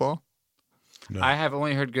Snowfall? No. I have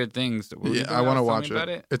only heard good things. Were you Yeah, the I one want to that was watch telling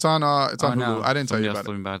me it. about It's on Oh, Hulu. no. I didn't tell Somebody you else about it.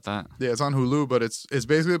 told me about that. Yeah, it's on Hulu, but it's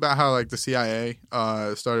basically about how like the CIA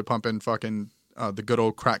started pumping fucking the good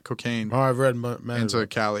old crack cocaine Oh, I've read man. into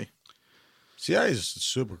Cali. CIA is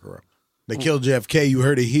super corrupt. They killed JFK. You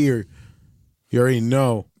heard it here. You already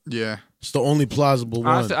know. Yeah. It's the only plausible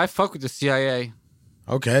one. Honestly, I fuck with the CIA.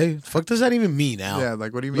 Okay. Fuck does that even mean, Al? Yeah,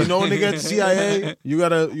 like what do you mean? You know when they get CIA, you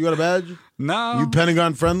got a badge? No. You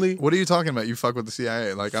Pentagon friendly? What are you talking about? You fuck with the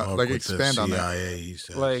CIA? Like Fuck like with the expand on that. CIA, he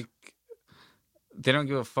says. like, they don't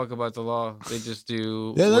give a fuck about the law. They just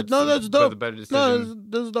do. Yeah, what's that's the dope. better decision.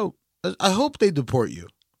 No, that's dope. I hope they deport you.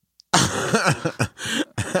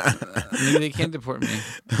 Maybe they can't deport me.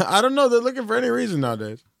 I don't know. They're looking for any reason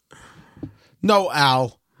nowadays. No,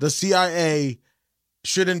 Al. The CIA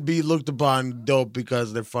shouldn't be looked upon dope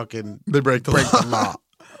because they're fucking They break the break law. the law.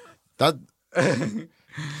 That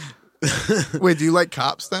Wait, do you like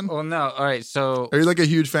cops then? Well, no. All right. So Are you like a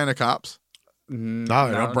huge fan of cops? No,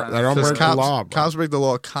 they don't break Because the law, bro. cops break the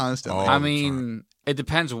law constantly. Oh. I mean, it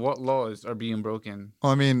depends what laws are being broken.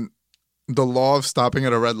 Well, I mean, the law of stopping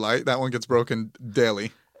at a red light, that one gets broken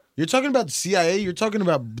daily. You're talking about the CIA. You're talking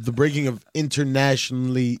about the breaking of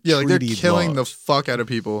internationally Yeah, like they're treated killing the laws. fuck out of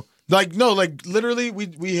people. Like no, like literally,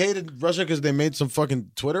 we hated Russia because they made some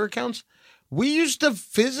fucking Twitter accounts. We used to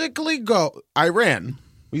physically go Iran.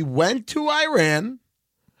 We went to Iran,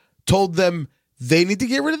 told them they need to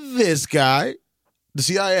get rid of this guy, the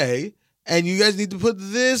CIA, and you guys need to put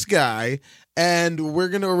this guy, and we're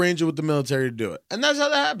gonna arrange it with the military to do it. And that's how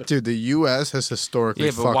that happened. Dude, the U.S. has historically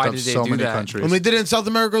Yeah, but fucked why up did they so do many that? countries. And they did it in South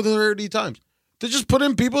America 30 times. They just put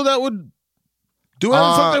in people that would do whatever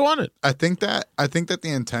the fuck they wanted. I think that the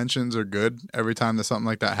intentions are good every time that something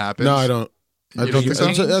like that happens. No, I don't. I You don't think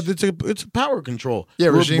think so? it's a power control. Yeah,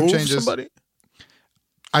 regime Remove changes. somebody.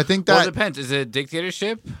 I think Well, it that depends. Is it a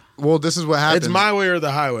dictatorship? this is what happens. It's my way or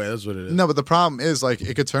the highway. That's what it is. No, but the problem is like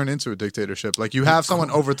it could turn into a dictatorship. Like you have someone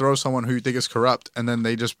overthrow someone who you think is corrupt, and then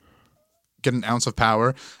they just get an ounce of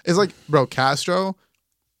power. It's like, bro, Castro,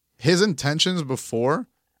 his intentions before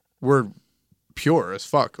were pure as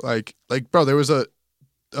fuck. Like, bro, there was a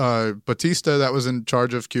Batista that was in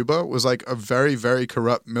charge of Cuba was like a very, very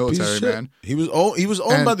corrupt Piece of military shit. man. He was owned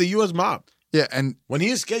And- by the U.S. mob. Yeah, and When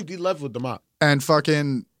he escaped, he left with the mob.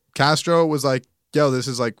 fucking Castro was like, yo, this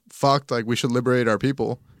is like fucked. Like we should liberate our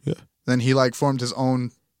people. Yeah. Then he like formed his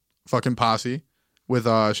own fucking posse with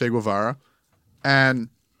Che Guevara, and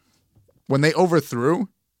when they overthrew,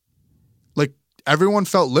 like everyone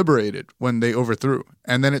felt liberated when they overthrew,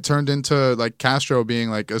 and then it turned into like Castro being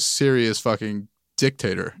like a serious fucking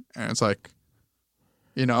dictator, and it's like,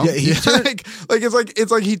 you know, Yeah, he turned-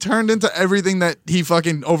 it's like he turned into everything that he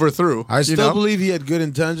fucking overthrew. I you still know? believe he had good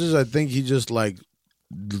intentions. I think he just like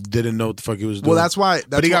didn't know what the fuck he was doing. Well, that's why.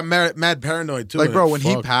 but he why- got mad paranoid too. like, bro, and when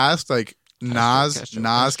he fuck. passed, like Castro.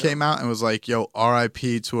 Nas came out and was like, "Yo,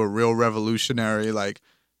 R.I.P. to a real revolutionary." Like,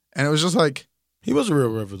 and it was just like, he was a real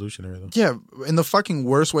revolutionary though. yeah, in the fucking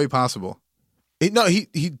worst way possible. He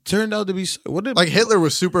turned out to be what did Like Hitler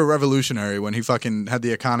was super revolutionary when he fucking had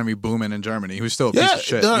the economy booming in Germany. He was still a piece of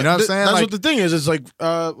shit. no, You know what I'm saying? That's Like, what the thing is. It's like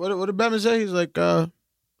what did Batman say? He's like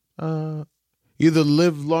either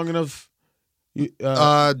live long enough. Die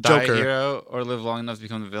a Joker. hero or live long enough to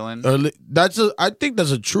become the villain? I think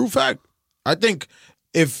that's a true fact. I think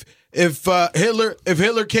if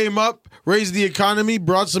Hitler came up, raised the economy,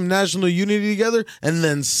 brought some national unity together, and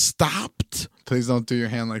then stopped. Please don't do your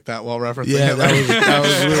hand like that while referencing Yeah, Hitler. that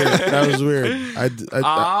was weird. That was weird.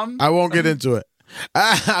 I won't get into it.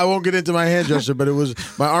 I won't get into my hand gesture, but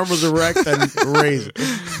my arm was erect and raised,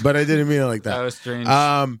 but I didn't mean it like That that. was strange.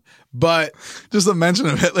 But Just the mention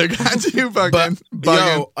of Hitler got you fucking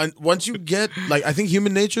bugging. once you get like, I think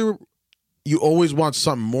human nature, you always want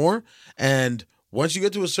something more, and once you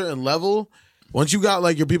get to a certain level, once you got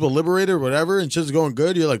like your people liberated or whatever, and shit's going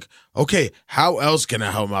good, you're like, okay, how else can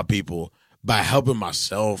I help my people? By helping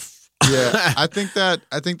myself. Yeah, I think that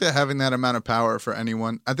having that amount of power for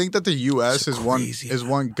anyone, I think that the U.S. It's is crazy.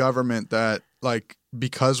 one government that, like,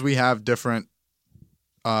 because we have different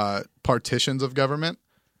partitions of government,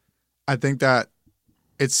 I think that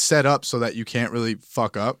it's set up so that you can't really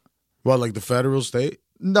fuck up. Well, like the federal state.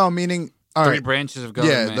 No, meaning all Three right, branches of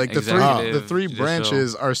government. yeah, like the executive, three judicial.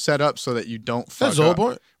 branches are set up so that you don't fuck That's the whole up.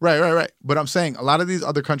 point. Right. But I'm saying a lot of these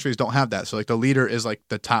other countries don't have that. So like the leader is like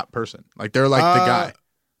the top person. Like they're like the guy.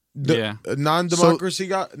 Yeah.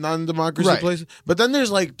 Non-democracy non-democracy Right. places. But then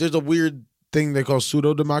there's a weird thing they call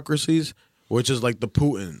pseudo-democracies, which is like the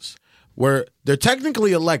Putins, where they're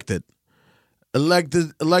technically elected.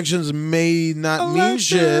 Elections may not mean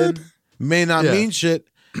shit. Yeah. Mean shit,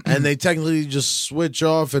 and they technically just switch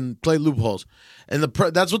off and play loopholes. And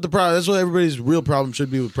that's what everybody's real problem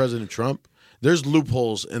should be with President Trump. There's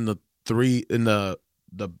loopholes in the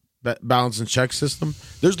balance and check system.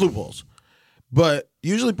 There's loopholes. But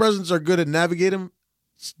usually presidents are good at navigating them.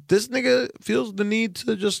 This nigga feels the need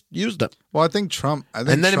to just use them. Well, I think Trump. And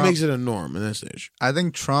then it makes it a norm, and that's the issue. I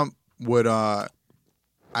think Trump would.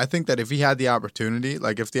 I think that if he had the opportunity,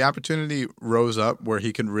 like if the opportunity rose up where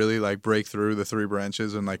he could really like break through the three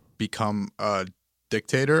branches and like become a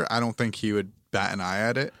dictator, I don't think he would bat an eye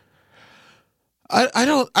at it. I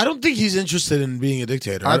don't think he's interested in being a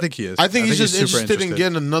dictator. I think he is. I think he's just super interested in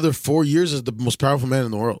getting another 4 years as the most powerful man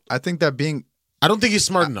in the world. I think that being. I don't think he's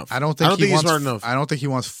smart enough. I don't think he's wants, smart enough. I don't think he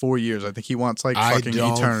wants 4 years. I think he wants like I fucking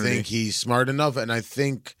don't eternity. think he's smart enough, and I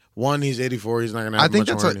think One, he's 84. He's not gonna. I Have think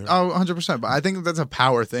much that's more a anyway. 100%. But I think that's a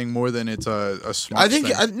power thing more than it's a smart I think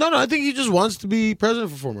thing. no. I think he just wants to be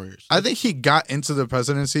president for 4 more years. I think he got into the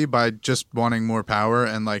presidency by just wanting more power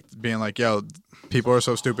and like being like, "Yo, people are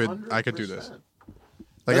so stupid. I could do this."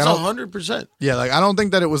 Like That's I don't, 100%. yeah, like I don't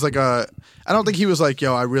think that it was like I don't think he was like,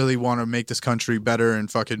 "Yo, I really want to make this country better in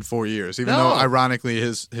fucking 4 years." Even No. though ironically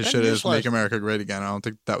his shit years is flies. Make America Great Again. I don't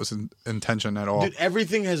think that was intention at all. Dude,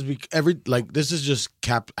 everything has this is just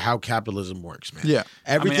how capitalism works, man. Yeah.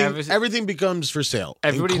 Everything becomes for sale.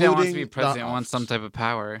 Everybody that wants to be including president the wants some office. type of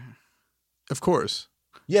power. Of course.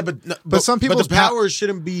 Yeah, but some but people's the power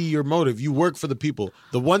shouldn't be your motive. You work for the people.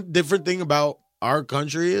 The one different thing about our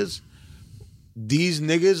country is these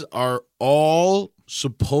niggas are all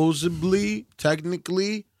supposedly,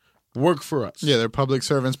 technically, work for us. Yeah, they're public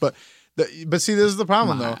servants, but see, this is the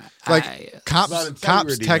problem though. Like cops It's about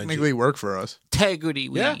integrity, technically work for us. Integrity.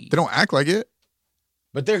 Yeah. They don't act like it.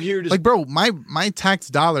 But they're here to Like, bro, my tax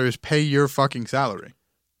dollars pay your fucking salary.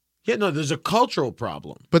 yeah. No, there's a cultural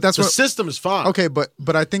problem. But that's The what. system is fine. Okay, but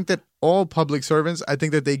I think that all public servants, I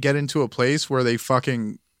think that they get into a place where they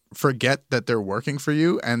fucking forget that they're working for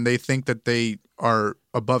you and they think that they are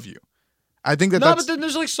above you. I think that No, that's but then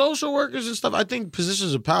there's like social workers and stuff. I think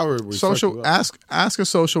positions of power. Would fuck you social. up. Ask a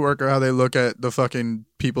social worker how they look at the fucking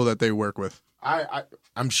people that they work with.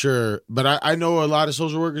 I'm sure, but I know a lot of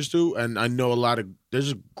social workers too, and I know a lot of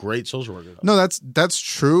there's a great social workers. No, that's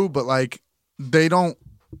true, but like they don't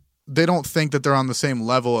think that they're on the same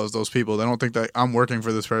level as those people. They don't think that I'm working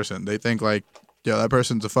for this person. They think like, yeah, that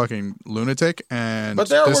person's a fucking lunatic, and But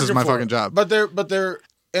they're this is working my for fucking it. job. But they're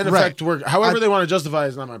in effect work. However they want to justify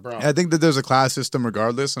it's not my problem. I think that there's a class system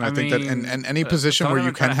regardless, and I think that in any position some where of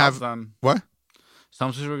you them are trying can to help have them. what,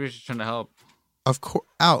 Some social workers are trying to help. of course,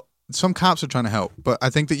 some cops are trying to help, but I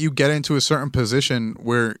think that you get into a certain position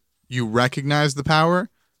where you recognize the power.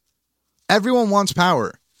 Everyone wants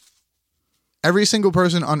power. Every single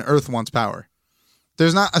person on earth wants power.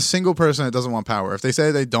 There's not a single person that doesn't want power. If they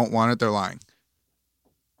say they don't want it, they're lying.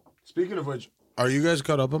 Speaking of which, are you guys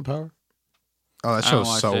caught up on Power? Oh, that I don't show's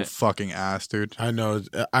watch so it. fucking ass, dude. I know.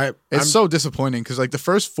 It's so disappointing because like the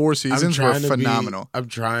first 4 seasons were phenomenal. I'm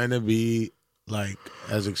trying to be like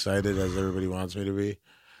as excited as everybody wants me to be,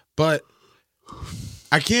 but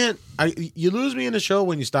I can't. You lose me in the show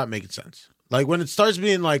when you stop making sense. Like when it starts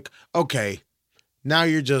being like, okay, now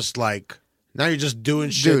you're just doing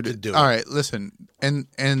shit to do. All right, listen.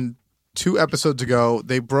 And 2 episodes ago,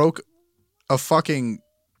 they broke a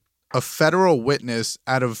federal witness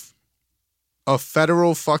out of a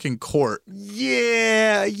federal fucking court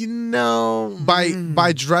Yeah, you know,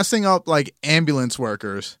 by dressing up like ambulance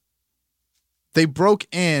workers. They broke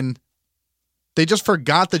in. They just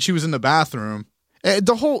forgot that she was in the bathroom.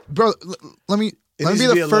 The whole bro. Let me be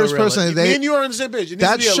the first person. Me and you are on the same page. It needs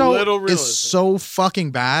That to be a show little is realistic. so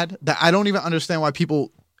fucking bad that I don't even understand why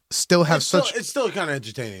people still have such. It's still kind of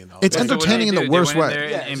entertaining though. It's So what did entertaining they in the do? worst They went way. in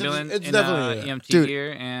there Yeah, in it's ambulance, it's in definitely- EMT Dude.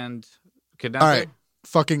 gear and kidnapped All her? right,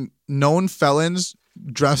 fucking known felons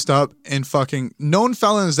dressed up in fucking known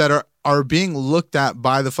felons that are being looked at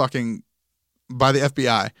by the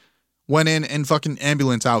FBI went in fucking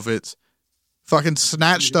ambulance outfits, fucking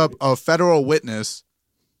snatched up a federal witness,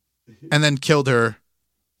 and then killed her.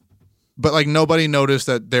 But like nobody noticed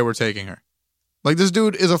that they were taking her. Like this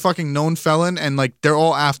dude is a fucking known felon, and like they're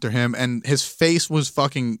all after him, and his face was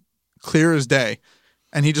fucking clear as day,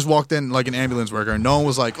 and he just walked in like an ambulance worker, and no one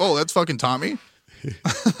was like, "Oh, that's fucking Tommy."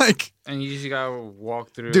 Like, And you just gotta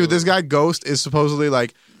walk through. dude, this guy Ghost is supposedly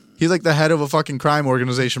like he's like the head of a fucking crime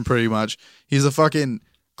organization, pretty much. He's a fucking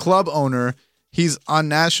club owner. He's on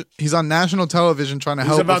national television trying to He's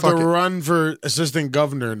help. about a fucking, to run for assistant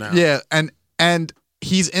governor now. yeah, and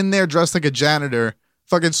he's in there dressed like a janitor,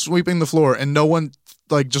 fucking sweeping the floor, and no one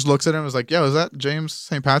like just looks at him and is like, "Yo, is that James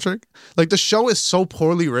St. Patrick?" Like the show is so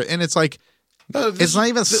poorly written. It's like No, it's not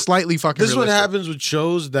even slightly fucking. This is what realistic. happens with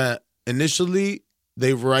shows that initially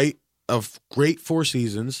they write a great 4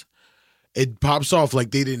 seasons. It pops off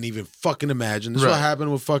like they didn't even fucking imagine. This is Right. what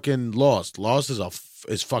happened with fucking Lost. Lost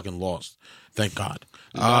is fucking lost. Thank God.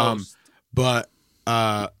 Lost. But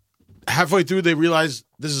halfway through they realize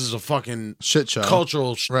this is a fucking Shit show.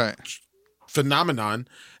 cultural Right. phenomenon,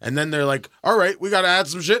 and then they're like, "All right, we got to add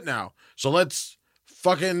some shit now. So let's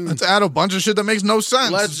fucking Let's add a bunch of shit that makes no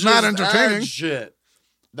sense. let's It's not just entertaining. add shit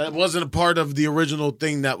that wasn't a part of the original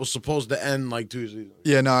thing that was supposed to end like 2 seasons."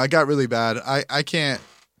 Yeah, no, I got really bad. I can't.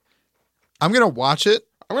 I'm gonna watch it.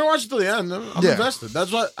 I'm gonna watch it till the end. I'm Yeah. invested.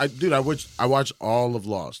 That's what I watch all of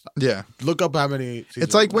Lost. Yeah, Look up how many seasons.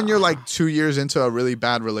 it's like when you're like 2 years into a really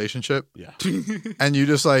bad relationship, Yeah. and you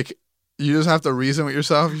just like you just have to reason with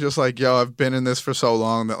yourself. You're just like, yo, I've been in this for so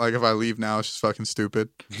long that like if I leave now, it's just fucking stupid.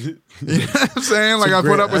 You know what I'm saying? Like I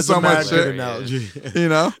put up with so much shit. Analogy. You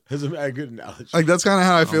know? That's a good analogy. Like that's kind of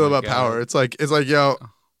how I feel my about God. power. It's like, yo,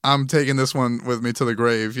 I'm taking this one with me to the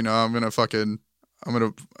grave. You know, I'm gonna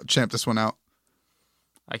champ this one out.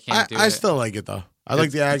 I can't do it. I still like it though. I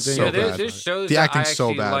like the acting. so yeah, bad. there's shows The that acting's I so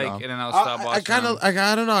actually bad, like, though. and then I'll stop I watching. kind of,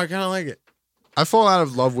 I don't know. I kind of like it. I fall out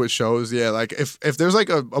of love with shows. Yeah, like if there's like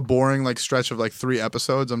a boring like stretch of like 3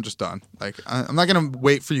 episodes, I'm just done. Like I'm not gonna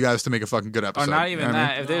wait for you guys to make a fucking good Or episode. not You even know what I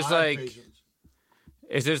that. mean? If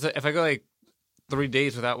there's like, if I go like 3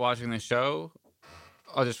 days without watching the show,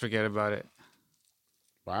 I'll just forget about it.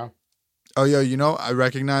 Wow. Oh, yo, you know, I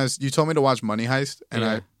recognize you told me to watch Money Heist, and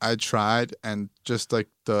Yeah. I tried, and just like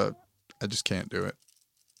I just can't do it.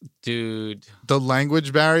 Dude, The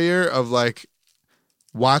language barrier of like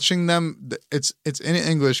watching them, it's in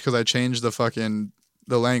English because I changed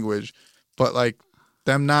the language, but like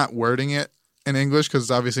them not wording it in English because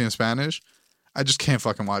it's obviously in Spanish. I just can't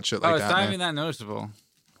fucking watch shit like it's that, not man. even that noticeable.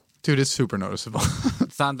 Dude, it's super noticeable.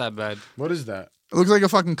 It's not that bad. What is that? It looks like a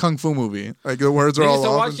fucking kung fu movie. Like the words are You all used to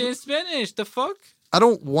off. watch it in Spanish. The fuck? I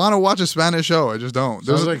don't want to watch a Spanish show. I just don't.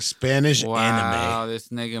 Sounds like Spanish anime. Wow, this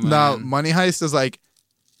nigga man. No, Money Heist is like,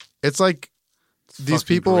 it's like these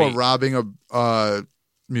fucking people great. are robbing a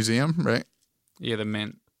museum, right? Yeah, the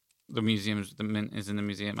mint. The mint is in the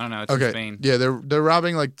museum. I don't know. It's in Okay, Spain. yeah, they're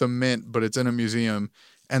robbing like the mint, but it's in a museum,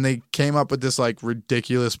 and they came up with this like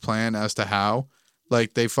ridiculous plan as to how,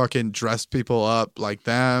 like they fucking dressed people up like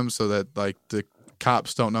them so that like the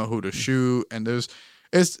cops don't know who to shoot, and it's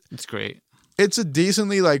great. it's a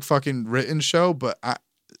decently like fucking written show, but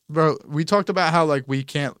bro, we talked about how like we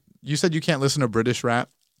can't. You said you can't listen to British rap,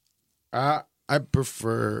 I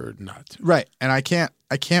prefer not to. right? And I can't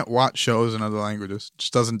watch shows in other languages. It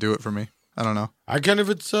just doesn't do it for me. I don't know. I kind of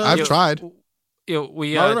it's. I've tried. Yo,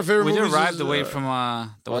 we One of my favorite we movies arrived is, away from the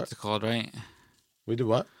what? what's it called, right? We did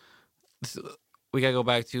what? We gotta go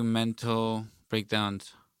back to mental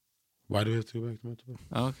breakdowns. Why do we have to go back to mental?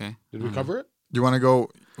 Oh, okay. Did we cover it? You want to go?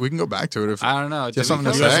 We can go back to it if I don't know. you have Did we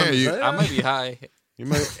something to cover say. it? Are you- say? I might be high. You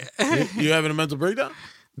might. you having a mental breakdown?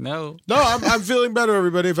 No. No, I'm feeling better,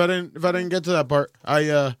 everybody. If I didn't get to that part,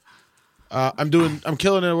 I'm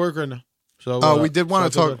killing it at work right now. So we did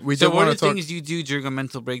want to so I feel talk. better. We So did what are want the to talk. things you do during a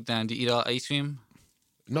mental breakdown? Do you eat all ice cream?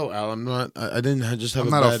 No, Al, I'm not. I didn't just have.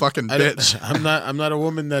 I'm a not a bad, fucking I didn't- bitch. I'm not a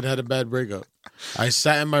woman that had a bad breakup. I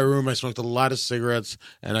sat in my room. I smoked a lot of cigarettes,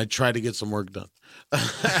 and I tried to get some work done.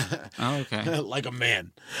 Oh, okay. Like a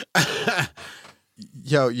man.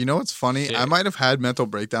 Yo, you know what's funny? Shit. I might have had mental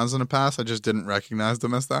breakdowns in the past. I just didn't recognize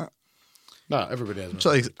them as that. No, everybody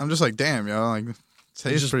has. I'm just like, damn, yo, like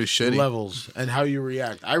today's Just pretty shitty. levels and how you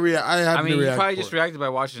react. I have I mean, to you react. probably for just it. reacted by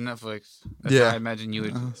watching Netflix. That's Yeah. how I imagine you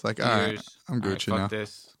would. It's like, do all right, yours. I'm All right, Gucci fuck now.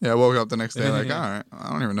 this. Yeah, I woke up the next day like, all right,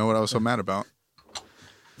 I don't even know what I was so mad about.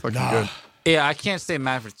 Fucking Nah. good. Yeah, I can't stay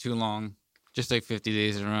mad for too long. Just like 50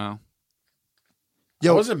 days in a row. I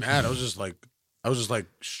Yo, wasn't mad. I was just like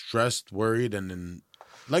stressed, worried, and then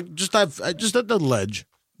like just at the ledge.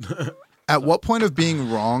 at what point of being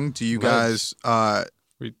wrong do you guys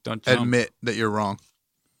We don't jump. admit that you're wrong?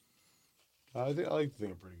 I like to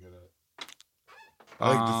think I'm pretty good at it.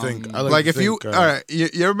 I like to think. I Like to if you, think, all right, you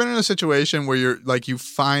ever been in a situation where you're like you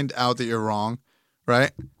find out that you're wrong,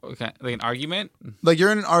 right? Okay, like an argument. Like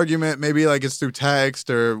you're in an argument, maybe like it's through text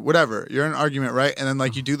or whatever. You're in an argument, right? And then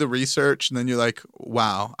like you do the research, and then you're like,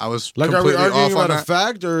 "Wow, I was Like, are we completely arguing off on about a that."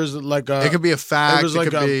 fact or is it like a? It could be a fact. It was like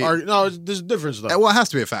could be no. There's a difference though. well, it has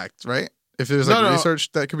to be a fact, right? If there's like No.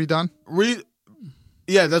 research that could be done.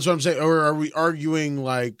 Yeah, that's what I'm saying. Or are we arguing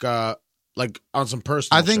like on some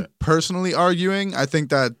personal? I think shit? personally arguing, I think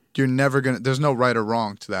that you're never gonna. There's no right or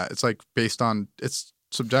wrong to that. It's like based on it's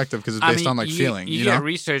subjective because it's based on like feeling. You get know,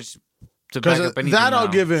 research to back because up anything. that I'll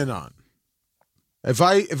now. give in on.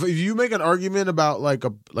 If you make an argument about like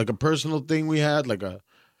a personal thing we had, like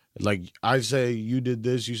I say you did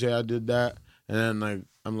this, you say I did that, and then like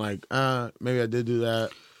I'm like maybe I did do that.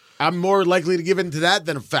 I'm more likely to give into that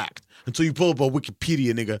than a fact until you pull up a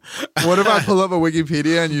Wikipedia, nigga. what if I pull up a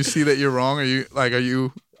Wikipedia and you see that you're wrong? Are you?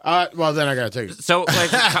 Well, then I gotta take it. So,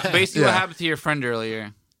 like, basically, what Yeah. happened to your friend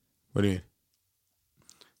earlier? What do you mean?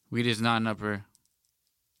 Weed is not an upper.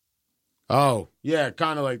 Oh, yeah,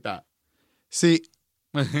 kind of like that. See,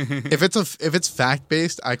 if it's fact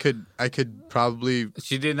based, I could probably.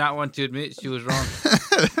 She did not want to admit she was wrong.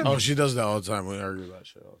 Oh, she does that all the time. We argue about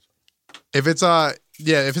shit all the time. If it's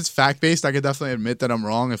if it's fact based, I could definitely admit that I'm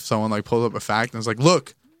wrong. If someone like pulls up a fact and is like,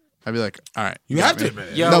 "Look," I'd be like, "All right, You got have to me." admit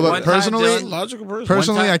it. Yo, No, but one time personally- You're a Dylan- logical person.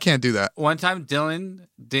 Personally, time- I can't do that. One time, Dylan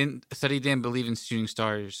said he didn't believe in shooting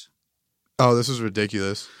stars. Oh, this was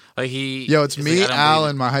ridiculous. Like he. Yo, it's me, like, I don't Al, believe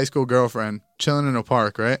and my high school girlfriend chilling in a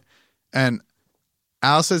park, right? And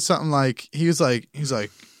Al said something like, he was like,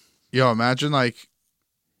 yo, imagine like,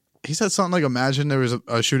 he said something like, imagine there was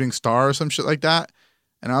a shooting star or some shit like that.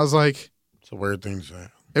 And I was like, It's a weird thing to say.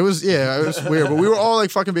 it was weird. But we were all like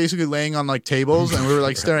fucking basically laying on like tables and we were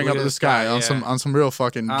like staring up at the sky on some real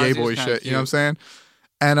fucking gay boy shit. You know what I'm saying?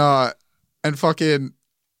 And fucking.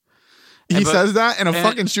 He says that, and a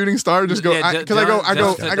fucking shooting star just go. Because I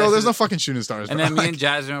go. There's no fucking shooting stars. And bro. then me and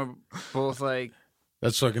Jasmine were both like,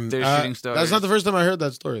 That's fucking. They're shooting stars. That's not the first time I heard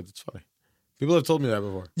that story. That's funny. People have told me that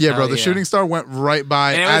before. Yeah, bro. Oh, The yeah. shooting star went right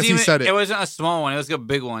by and it as wasn't he even, said it. It wasn't a small one. It was a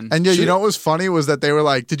big one. And yeah, you know what was funny was that they were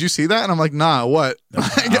like, "Did you see that?" And I'm like, "Nah, what?"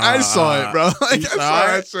 Like, I saw it, bro. Like, You I saw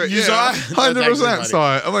that it? shit. You Yeah, saw it? 100%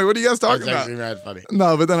 saw it. I'm like, "What are you guys talking That's about?" actually mad funny.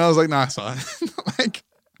 No, but then I was like, "Nah, I saw it." Like,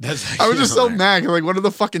 That's I was just so hilarious. mad. Like, what are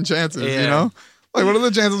the fucking chances? You Yeah. know, like, what are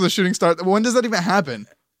the chances of a shooting star? When does that even happen?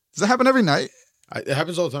 Does that happen every night? It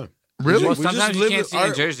happens all the time. Really? Well, We just sometimes you live can't with see it in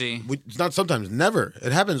our- Jersey. It's not sometimes, never.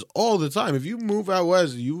 It happens all the time. If you move out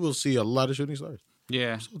west, you will see a lot of shooting stars.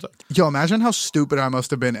 Yeah. All the time. Yo, imagine how stupid I must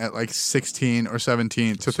have been at like 16 or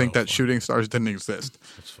 17 to think that funny. shooting stars didn't exist.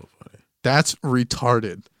 That's so funny. That's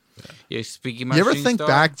retarded. Yeah. Speaking about You ever shooting think star,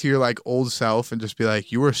 back to your like old self and just be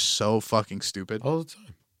like, you were so fucking stupid? All the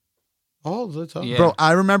time. All the time. Yeah. Bro,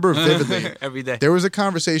 I remember vividly. every day. There was a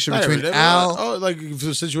conversation Not every between day, but Al. oh, like if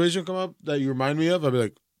a situation come up that you remind me of, I'd be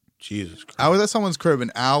like, Jesus Christ. I was at someone's crib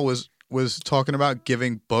and Al was talking about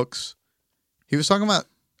giving books. He was talking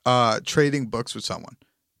about trading books with someone.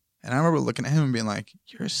 And I remember looking at him and being like,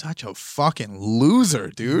 you're such a fucking loser,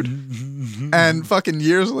 dude. And fucking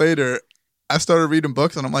years later, I started reading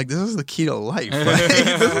books and I'm like, this is the key to life. Like,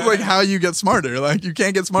 this is like how you get smarter. Like, you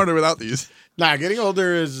can't get smarter without these. Nah, getting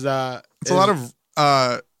older is It's a lot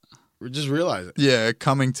of, just realize it. yeah,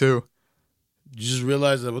 coming to. You just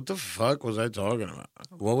realize that what the fuck was I talking about?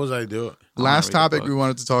 What was I doing? Last read the topic book. we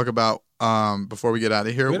wanted to talk about before we get out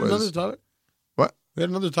of here We had another was topic? what? We had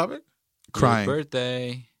another topic? Crying.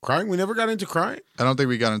 Birthday. Crying? We never got into crying? I don't think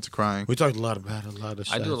we got into crying. We talked a lot about a lot of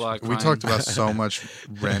I shit. do a lot of We crying. talked about so much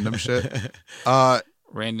random shit.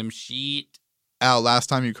 Random sheet. Al, last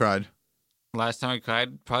time you cried. Last time I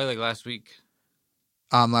cried, probably like last week.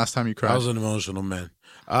 Last time you I cried. was an emotional man.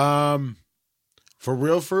 For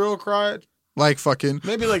real, cried? Like fucking.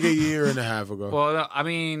 Maybe like a year and a half ago. Well, no, I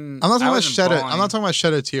mean, I'm not talking I about wasn't shed. bawling. I'm not talking about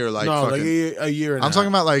shed a tear. Like no, fucking. like a year and a I'm half. talking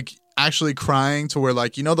about like actually crying to where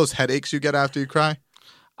like you know those headaches you get after you cry.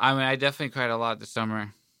 I mean, I definitely cried a lot this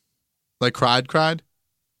summer. Like cried.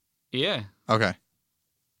 Yeah. Okay.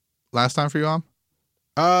 Last time for you, Am?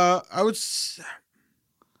 I would say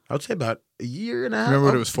about a year and a half. Remember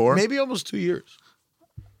what it was for? Maybe almost 2 years.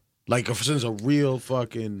 Like since a real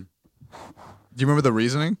fucking. Do you remember the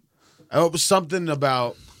reasoning? Oh, it was something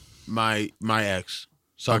about my ex.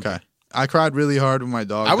 Something. Okay. I cried really hard when my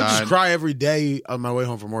dog I would died. just cry every day on my way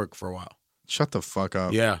home from work for a while. Shut the fuck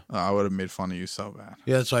up. Yeah. I would have made fun of you so bad.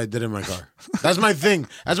 Yeah, that's what I did in my car. That's my thing.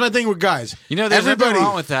 That's my thing with guys. You know, there's Everybody- nothing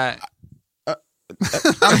wrong with that. Let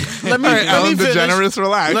me, All right, let Ellen me finish. DeGeneres,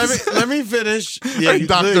 relax. Let me finish. Yeah, Like you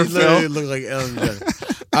Dr. literally Phil. look like Ellen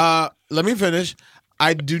DeGeneres. Let me finish.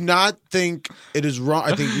 I do not think it is wrong.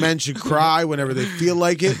 I think men should cry whenever they feel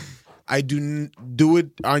like it. I do it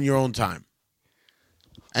on your own time.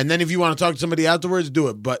 And then if you want to talk to somebody afterwards, do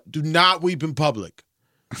it. But do not weep in public.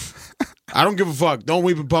 I don't give a fuck. Don't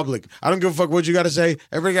weep in public. I don't give a fuck what you got to say.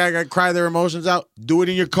 Every guy got to cry their emotions out. Do it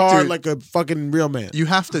in your car Dude. like a fucking real man. You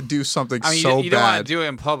have to do something I mean, so you don't want bad. to do it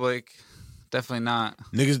in public. Definitely not.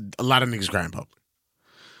 A lot of niggas cry in public.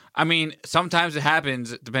 I mean, sometimes it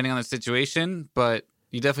happens depending on the situation, but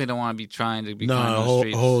you definitely don't want to be trying to be No, crying on the hold,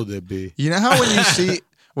 streets. hold it, B. You know how when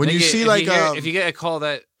you see Nigga, like if you get a call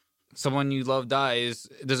that someone you love dies,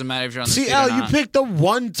 it doesn't matter if you're on the See, street Al, or you not. picked the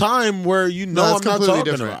one time where you know it's I'm not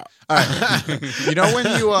completely talking different. about. All right.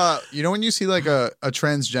 you know when you see like a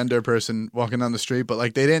transgender person walking down the street, but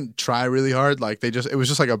like they didn't try really hard. Like it was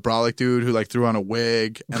just like a brolic dude who like threw on a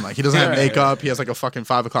wig and like he doesn't have Yeah. makeup. He has like a fucking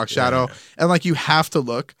 5 o'clock shadow, and like you have to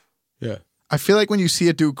look. Yeah. I feel like when you see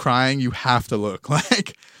a dude crying, you have to look.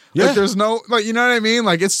 Yeah. Like there's no like you know what I mean.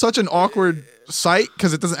 Like it's such an awkward sight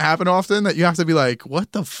because it doesn't happen often that you have to be like,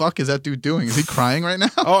 what the fuck is that dude doing? Is he crying right now?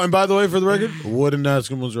 Oh, and by the way, for the record, wouldn't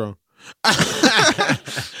ask him what's wrong.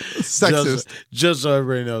 Sexist. Just so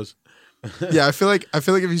everybody knows. Yeah, I feel like if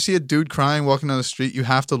you see a dude crying walking down the street, you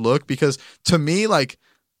have to look because to me, like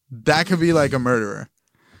that could be like a murderer.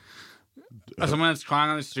 Someone that's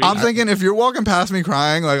crying on the street. I'm thinking if you're walking past me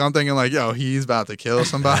crying, like I'm thinking like, yo, he's about to kill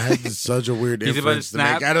somebody. That's such a weird He's about to inference to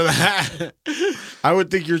make snap. out of that. I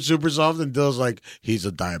would think you're super soft, and Dill's like, he's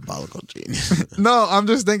a diabolical genius. No, I'm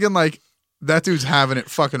just thinking like that dude's having it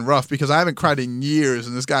fucking rough because I haven't cried in years,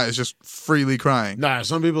 and this guy is just freely crying. Nah,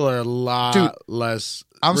 some people are a lot Dude, less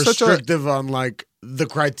I'm such a- restrictive on like the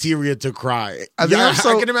criteria to cry. I think I'm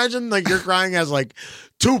so- I can imagine like you're crying as like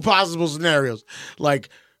two possible scenarios, like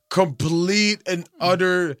complete and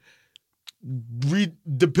utter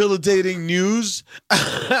debilitating news,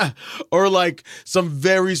 or like some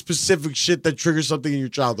very specific shit that triggers something in your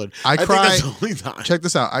childhood. I think cry- that's the only time. Check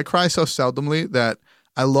this out. I cry so seldomly that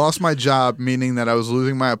I lost my job, meaning that I was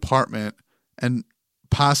losing my apartment and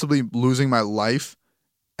possibly losing my life.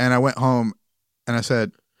 And I went home and I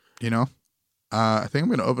said, I think I'm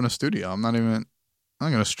going to open a studio. I'm not going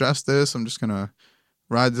to stress this. I'm just going to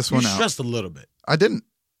ride this one You out. stressed a little bit. I didn't.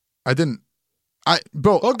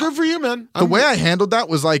 Bro, Oh, good for you, man. the way I handled that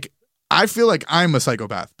was like, I feel like I'm a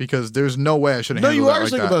psychopath because there's no way I should have No, handled you that are like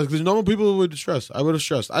psychopath that. because normal people would stress. I would have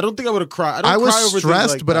stressed. I don't think I would have cried. I don't was cry over things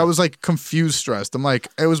stressed, like but that. I was like confused stressed. I'm like,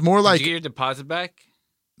 it was more Did like, you get your deposit back?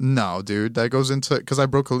 no, dude, that goes into, because I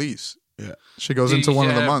broke a lease. Yeah. She goes Dude, into you one should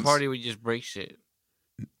of the have a months. party where you just break shit.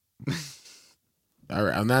 All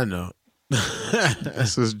right. On that note,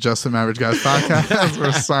 This is Just Some Average Guys podcast.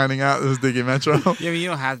 We're signing out. This is Diggy Metro. Yeah, I mean, you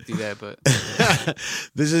don't have to do that, but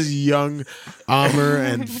this is young Amr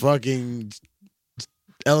and fucking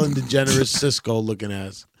Ellen DeGeneres Cisco looking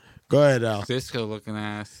ass. Go ahead, Al. Cisco looking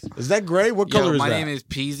ass. Is that gray? What color Yo, is my that? name is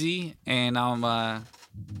Peasy, and I'm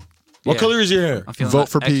What color is your hair? I'm feeling Vote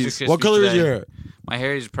for extra peas. crispy What color is today. your hair? My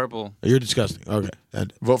hair is purple. You're disgusting. Okay.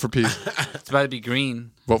 Vote for peace. It's about to be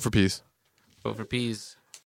green. Vote for peace. Vote for peas.